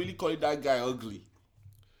niggas were really calling that guy ugly.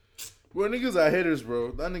 bro, niggas are haters,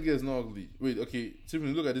 bro. That nigga is not ugly. Wait, okay,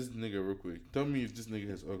 Tiffany, look at this nigga real quick. Tell me if this nigga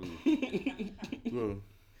is ugly, bro.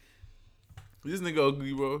 Is this nigga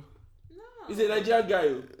ugly, bro? He's a Nigerian guy.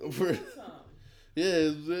 Yo.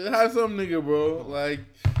 Yeah, have some nigga, bro. Like,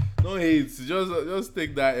 no hate. Just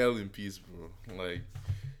take that L in peace, bro. Like,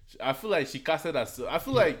 I feel like she casted herself. I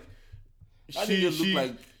feel like That nigga look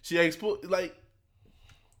like- she exposed, like,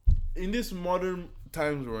 in this modern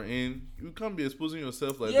times we're in, you can't be exposing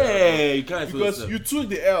yourself like that. Yeah, you can't Because you took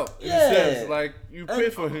the L in Yeah. a sense. Like, you pay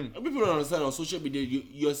for him. People don't understand on social media.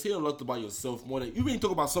 You're saying a lot about yourself more than you when you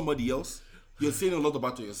talk about somebody else. You're saying a lot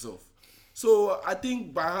about yourself. So I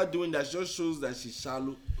think by her doing that, just shows that she's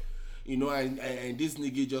shallow, you know. And this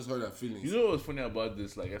nigga just hurt her feelings. You know what's funny about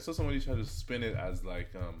this? Like, I saw somebody try to spin it as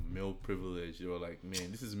like male privilege. They were like,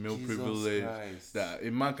 man, this is male Jesus privilege Christ. that a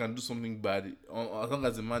man can do something bad. As long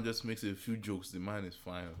as the man just makes a few jokes, the man is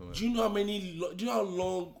fine. Or something. Do you know do you know how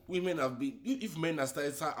long women have been? If men have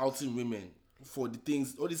start outing women for the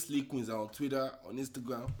things, all these slay queens are on Twitter, on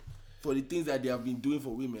Instagram, for the things that they have been doing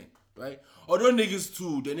for women, right? Although niggas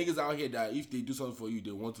too, the niggas out here that if they do something for you,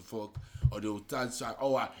 they want to fuck, or they will touch.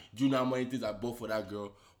 Do you know how many things I bought for that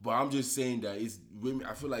girl? But I'm just saying that it's women.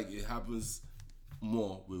 I feel like it happens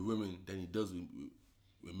more with women than it does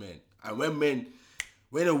with men. And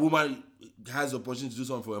when a woman has the opportunity to do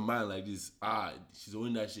something for a man like this, she's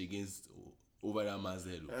owning that shit over that man's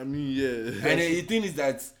head. I mean, yeah. And the thing is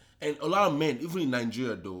that, and a lot of men, even in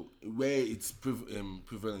Nigeria though, where it's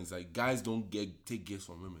prevalent, like guys don't take gifts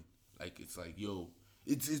from women. Like it's like, yo,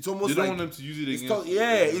 it's almost They don't like want them to use it it's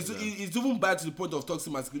against. it's even bad to the point of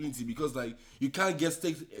toxic masculinity because like you can't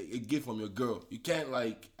take a gift from your girl. You can't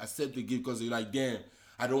like accept a gift because you're like, damn,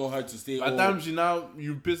 I don't want her to stay. At times,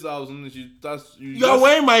 you piss out and she that's you. You're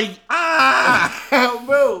wearing my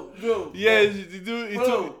bro. Yeah,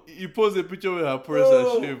 he posts a picture with her purse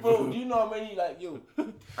and shit, bro. bro. Do you know how many like yo?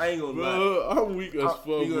 I ain't gonna lie. Bro, I'm weak as fuck,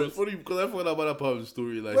 bro. because- Funny because I forgot about that part of the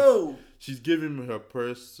story. Like, Bro. she's giving him her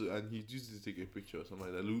purse and he used to take a picture or something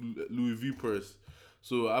like that. Louis V purse.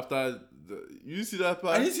 So after you see that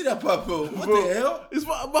part? I didn't see that part, bro. What Bro, the hell? It's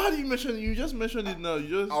but how do you mention it? You just mentioned it now.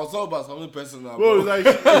 You just I was talking about something personal, bro, bro. like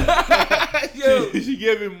Yo. she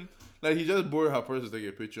gave him like he just borrowed her purse to take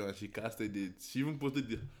a picture and she casted it. She even posted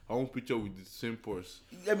her own picture with the same purse.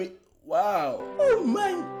 Let me. Wow. Oh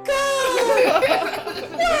my God!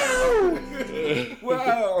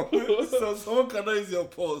 Wow. So someone cannot use your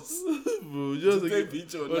pulse. Bro, just take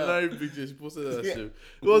picture now. ordinary picture. She posted that Yeah. shit.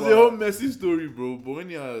 It was a Wow. whole messy story, bro. But when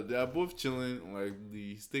they are both chilling, like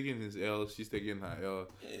he's taking his L, she's taking her L.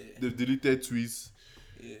 They've deleted tweets.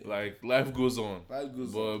 Like life goes on. Life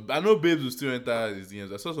goes but I know babes will still enter his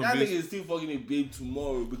DMs. I saw some That babes. nigga is still fucking a babe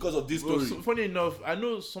tomorrow because of this Bro, story. so funny enough, I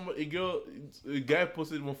know a guy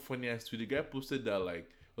posted one funny ass tweet. The guy posted that like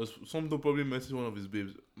was something probably messaged one of his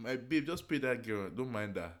babes. My babe, just pay that girl. Don't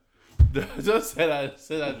mind that. Just say that.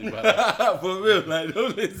 For real, like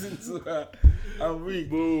don't listen to her. I'm weak.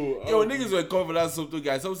 Bro, Yo, niggas were calling for that Somto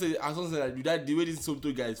guy. Someone said that the way this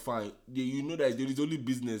Somto guy is fine. You know that his only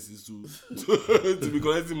business is to be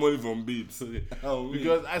collecting money from babes. I'm weak.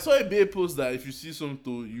 because I saw a babe post that if you see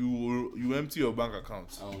Somto, you empty your bank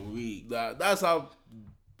account. I'm weak. That's how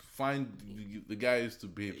fine the guy is to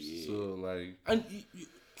babes. Yeah. So like, And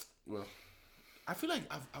well, I feel like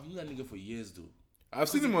I've known that nigga for years though. I've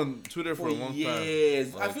seen him on Twitter for a long time.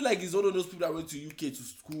 Yes, Like, I feel like he's one of those people that went to UK to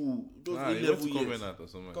school. Those Nah, he went A-level to years. Covenant or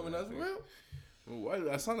something. Covenant, like well. that.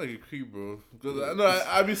 Why I sound like a creep, bro? Because I know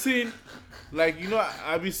I be seeing, like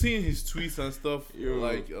I be seeing his tweets and stuff, Yo.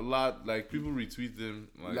 like a lot. Like people retweet them.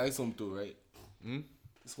 Like Somto, right? Hmm?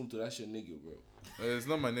 Somto, that's your nigga, bro. It's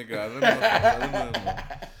not my nigga. I don't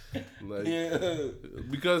know. Like, Yeah.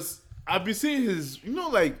 because I be seeing his,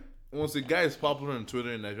 like once a guy is popular on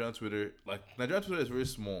Twitter, in Nigerian Twitter, like Nigerian Twitter is very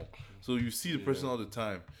small, so you see the person all the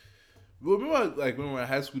time. But remember, like when we were in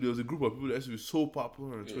high school, there was a group of people that used to be so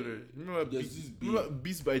popular on Twitter. Remember, There's this big- remember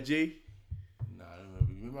Beats by Jay? Nah, I don't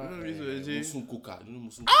remember. You know Beats by Jay? Musun Kuka. You know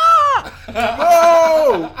Musun Kuka?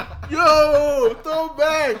 Yo,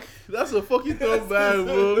 throwback. That's a fucking throwback,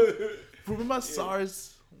 bro. Remember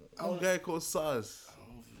SARS? One guy called SARS. I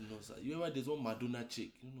don't know, sir. You remember there's one Madonna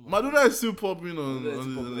chick? You know Madonna is still popping on Madonna is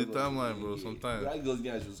the popular, timeline, bro. Yeah. Sometimes. That girl's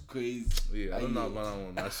girl was crazy. Yeah, I don't know about that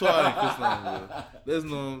one. I saw her in Christmas, bro. There's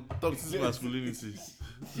no toxic masculinity.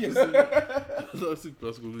 Toxic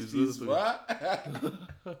masculinity. Jeez, what?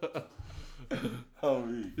 How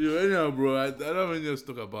weak. Yo, anyhow, bro, I don't have anything else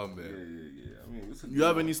to talk about, man. Yeah. I mean, You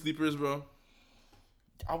have any sleepers, bro?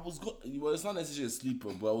 Well, it's not necessarily a sleeper,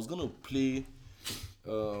 but I was gonna play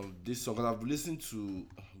this song because I've listened to,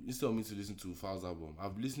 instead of me to listen to Fowl's album,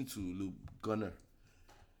 I've listened to Lil Gunner.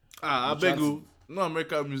 I beg you. No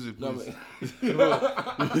American music, No, please.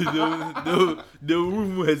 man. They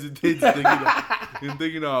will hesitate in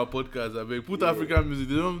taking our podcast. I beg. Put African music.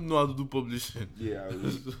 They don't know how to do publishing. Yeah, I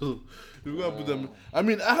will. So we're gonna put them. I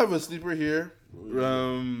mean, I have a sleeper here.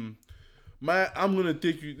 I'm gonna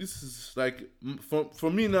take you. This is like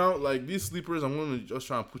for me now. Like these sleepers, I'm gonna just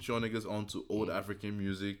try and put your niggas onto old African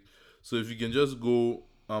music. So if you can just go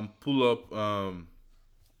pull up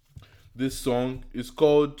this song. It's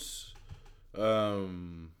called what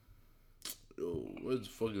the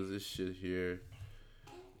fuck is this shit here?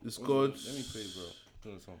 It's called Let me play, bro.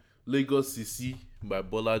 Turn the song. Lagos CC by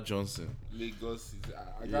Bola Johnson. Lagos CC.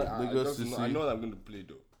 Lagos CC. I know what I'm gonna play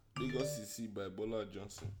though. Lagos CC by Bola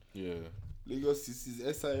Johnson. Yeah. Lagos CC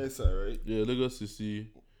is SISI, right? Yeah, Lagos CC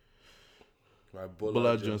By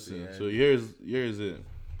Bola Johnson. So here is it.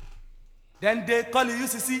 Then they call you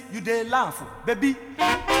UCC, you they laugh, baby.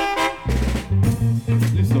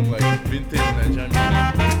 This song like vintage Nigerian music.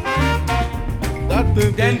 That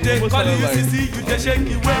thing Then they almost call you sounded UCC, you they shake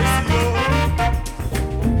your waist, yo.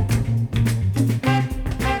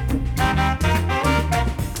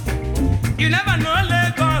 You never know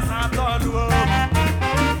Lagos at all, oh.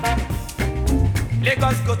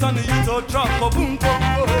 Lagos go turn you to truck, oh, boom, boom,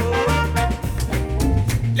 oh.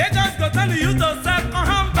 Lagos go turn you to second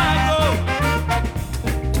handbag, oh.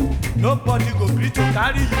 Nobody go greet to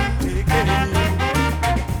carry you again.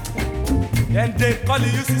 Then they call you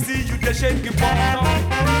UCC, you they shake your bottom.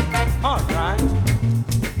 Alright.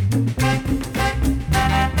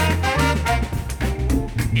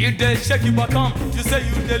 You they shake your bottom, you say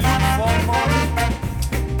you they look for money.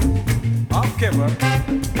 Okay, bro.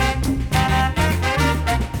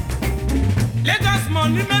 Lagos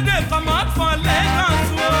money may they come out for Lagos,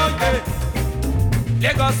 oh yeah.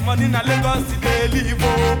 Lagos money na Lagos they live, oh.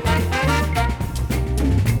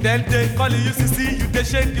 Then they call you UCC, you they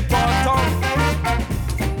shake the bottom.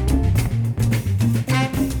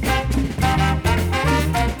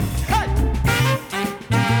 Hey!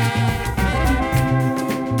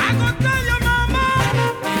 I go tell your mama,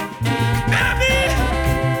 baby.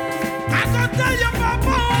 I go tell your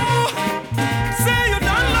papa, say you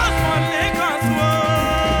done lost for Lagos, oh.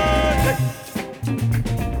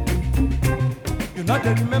 You know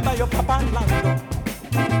they remember your papa land, oh.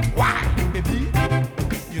 Why, baby?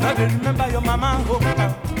 You know they remember your mama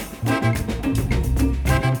hometown.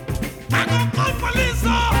 I go call police, oh.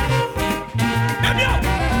 Baby, oh.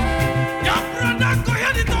 Your brother go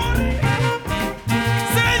hear the story.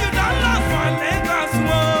 Say you done lost for Lagos,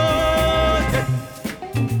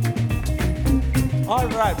 oh. All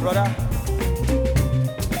right, brother.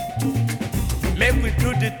 Make we do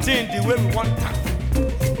the thing the way we want it.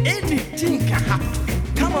 Anything can happen.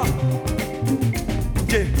 Come on.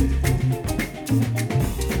 Yeah.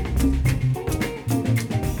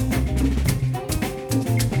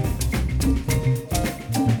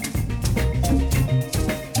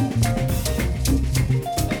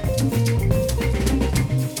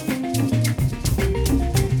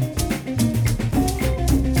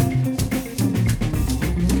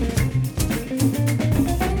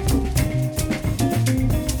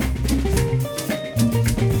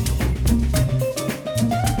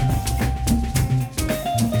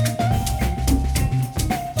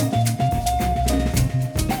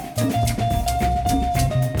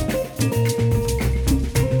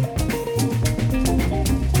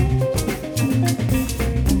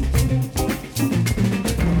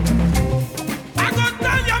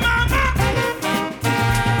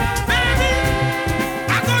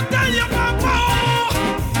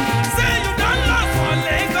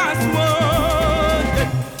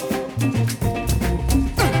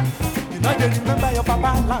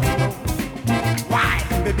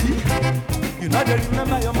 I dey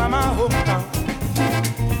remember your mama hometown.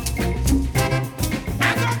 I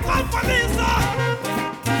go call police,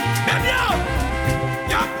 baby,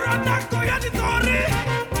 your brother Koyani Tori.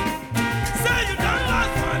 Say you don't lost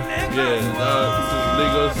for Lagos. This is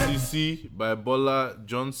Lagos CC by Bola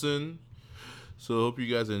Johnson. So hope you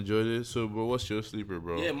guys enjoyed it. So bro, what's your sleeper,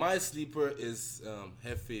 bro? Yeah, my sleeper is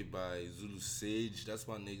Hefe by Zulu Sage. That's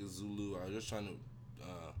my nigga Zulu. I was just trying to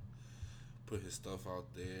put his stuff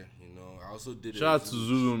out there, you know. I also did Shout out to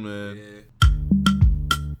Zulu, man. Yeah.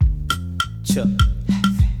 Chuck.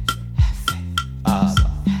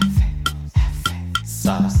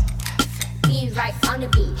 Be right on the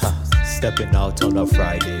beat. Stepping out on a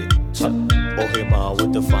Friday. Oh, hey, man,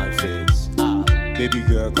 with the fine face. Baby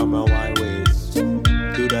girl, come and wine ways.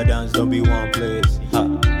 Do the dance, don't be one place.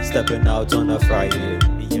 Stepping out on a Friday.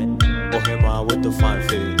 Oh, hey, man, with the fine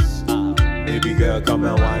face. Baby girl, come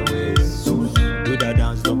and wine ways. Do the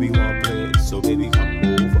dance, don't be one place. So, baby, come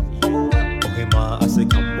over. Oh, hey, man, I say,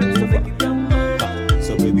 come over.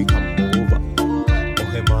 So, baby, come over. Oh,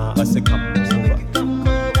 hey, man, I say, come over.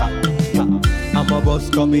 I'm a boss,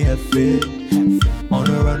 call me Hefe. On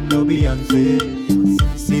the run, no Beyonce.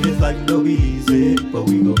 See this life, no be easy. But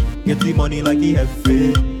we go get the money like he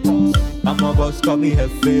Hefe. I'm a boss, call me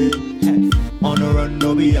Hefe. On the run,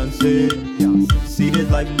 no Beyonce. See this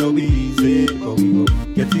life, no be easy. But we go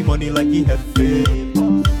get the money like he Hefe.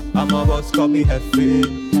 I'm a boss, call me Hefe.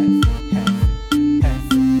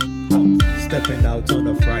 Stepping out on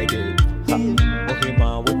a Friday. Okay,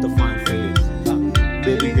 man, with the fine face.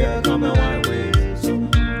 Baby girl, come and wine ways.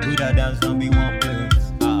 Do that dance, don't be one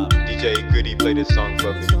place. DJ Gritty, play this song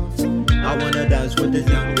for me. I wanna dance with this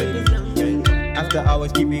young lady. Yeah. After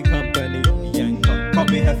hours, keep me company. Yeah. Call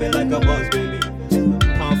me heavy like a boss, baby.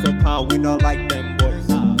 Pound for pound, we not like them boys.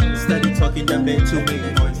 Steady talking, them they too big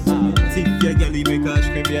noise. See your girlie make her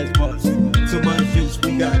scream, yes boss. Too much juice,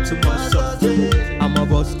 we got too much sauce. I'm a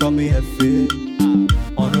boss, call me heavy.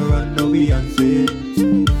 On the run, no Beyonce.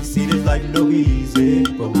 See this life, no be easy.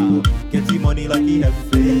 But we go get the money like he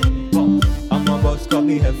Hefe. I'm a boss, call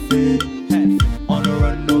me Hefe. On the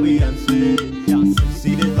run, no Beyonce.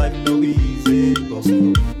 See this life, no be easy. But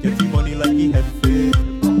we go get the money like he Hefe.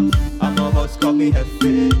 I'm a boss, call me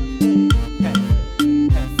Hefe.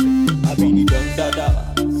 I be the dumb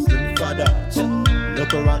dada, slim father.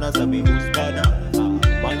 Look around us, I mean who's better.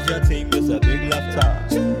 Mind your team, it's a big laughter.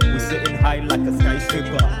 We sitting high like a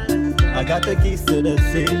skyscraper. I got the keys to the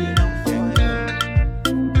city.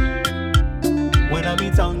 When I'm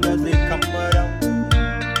in town, does it come around?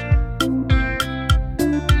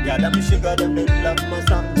 Yeah, them sugar, them they love my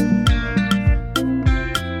song.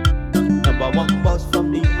 Number one boss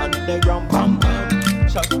from the underground. Bam bam,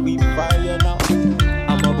 chuck we fire now.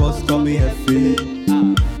 I'm a boss, call me Hefe.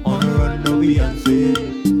 On the run, no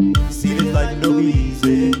Beyonce. See this life, no be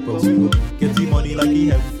easy. But we go get the money like he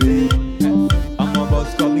Hefe. I'm a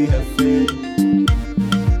boss, call me Hefe.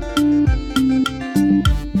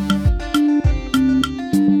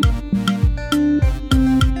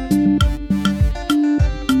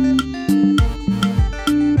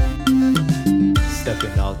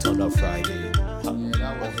 Stepping out on a Friday.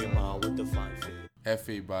 With the fine face.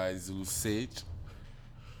 Hefe by Zulu Sage.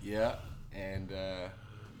 Yeah, and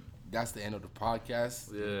that's the end of the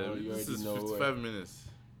podcast. Yeah, you this already is know 55 minutes.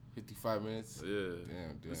 55 minutes. Yeah.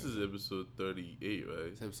 Damn. This is episode 38,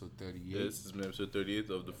 right? It's episode 38. Yeah, this is episode 38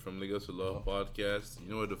 of the From Lagos to Love podcast. You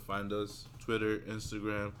know where to find us: Twitter,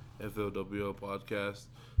 Instagram, FLWL podcast.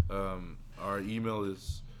 Our email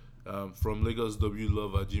is from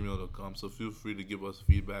LagosWLove@gmail.com. So feel free to give us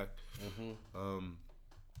feedback.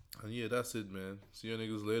 And yeah, that's it, man. See you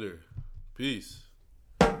niggas later. Peace.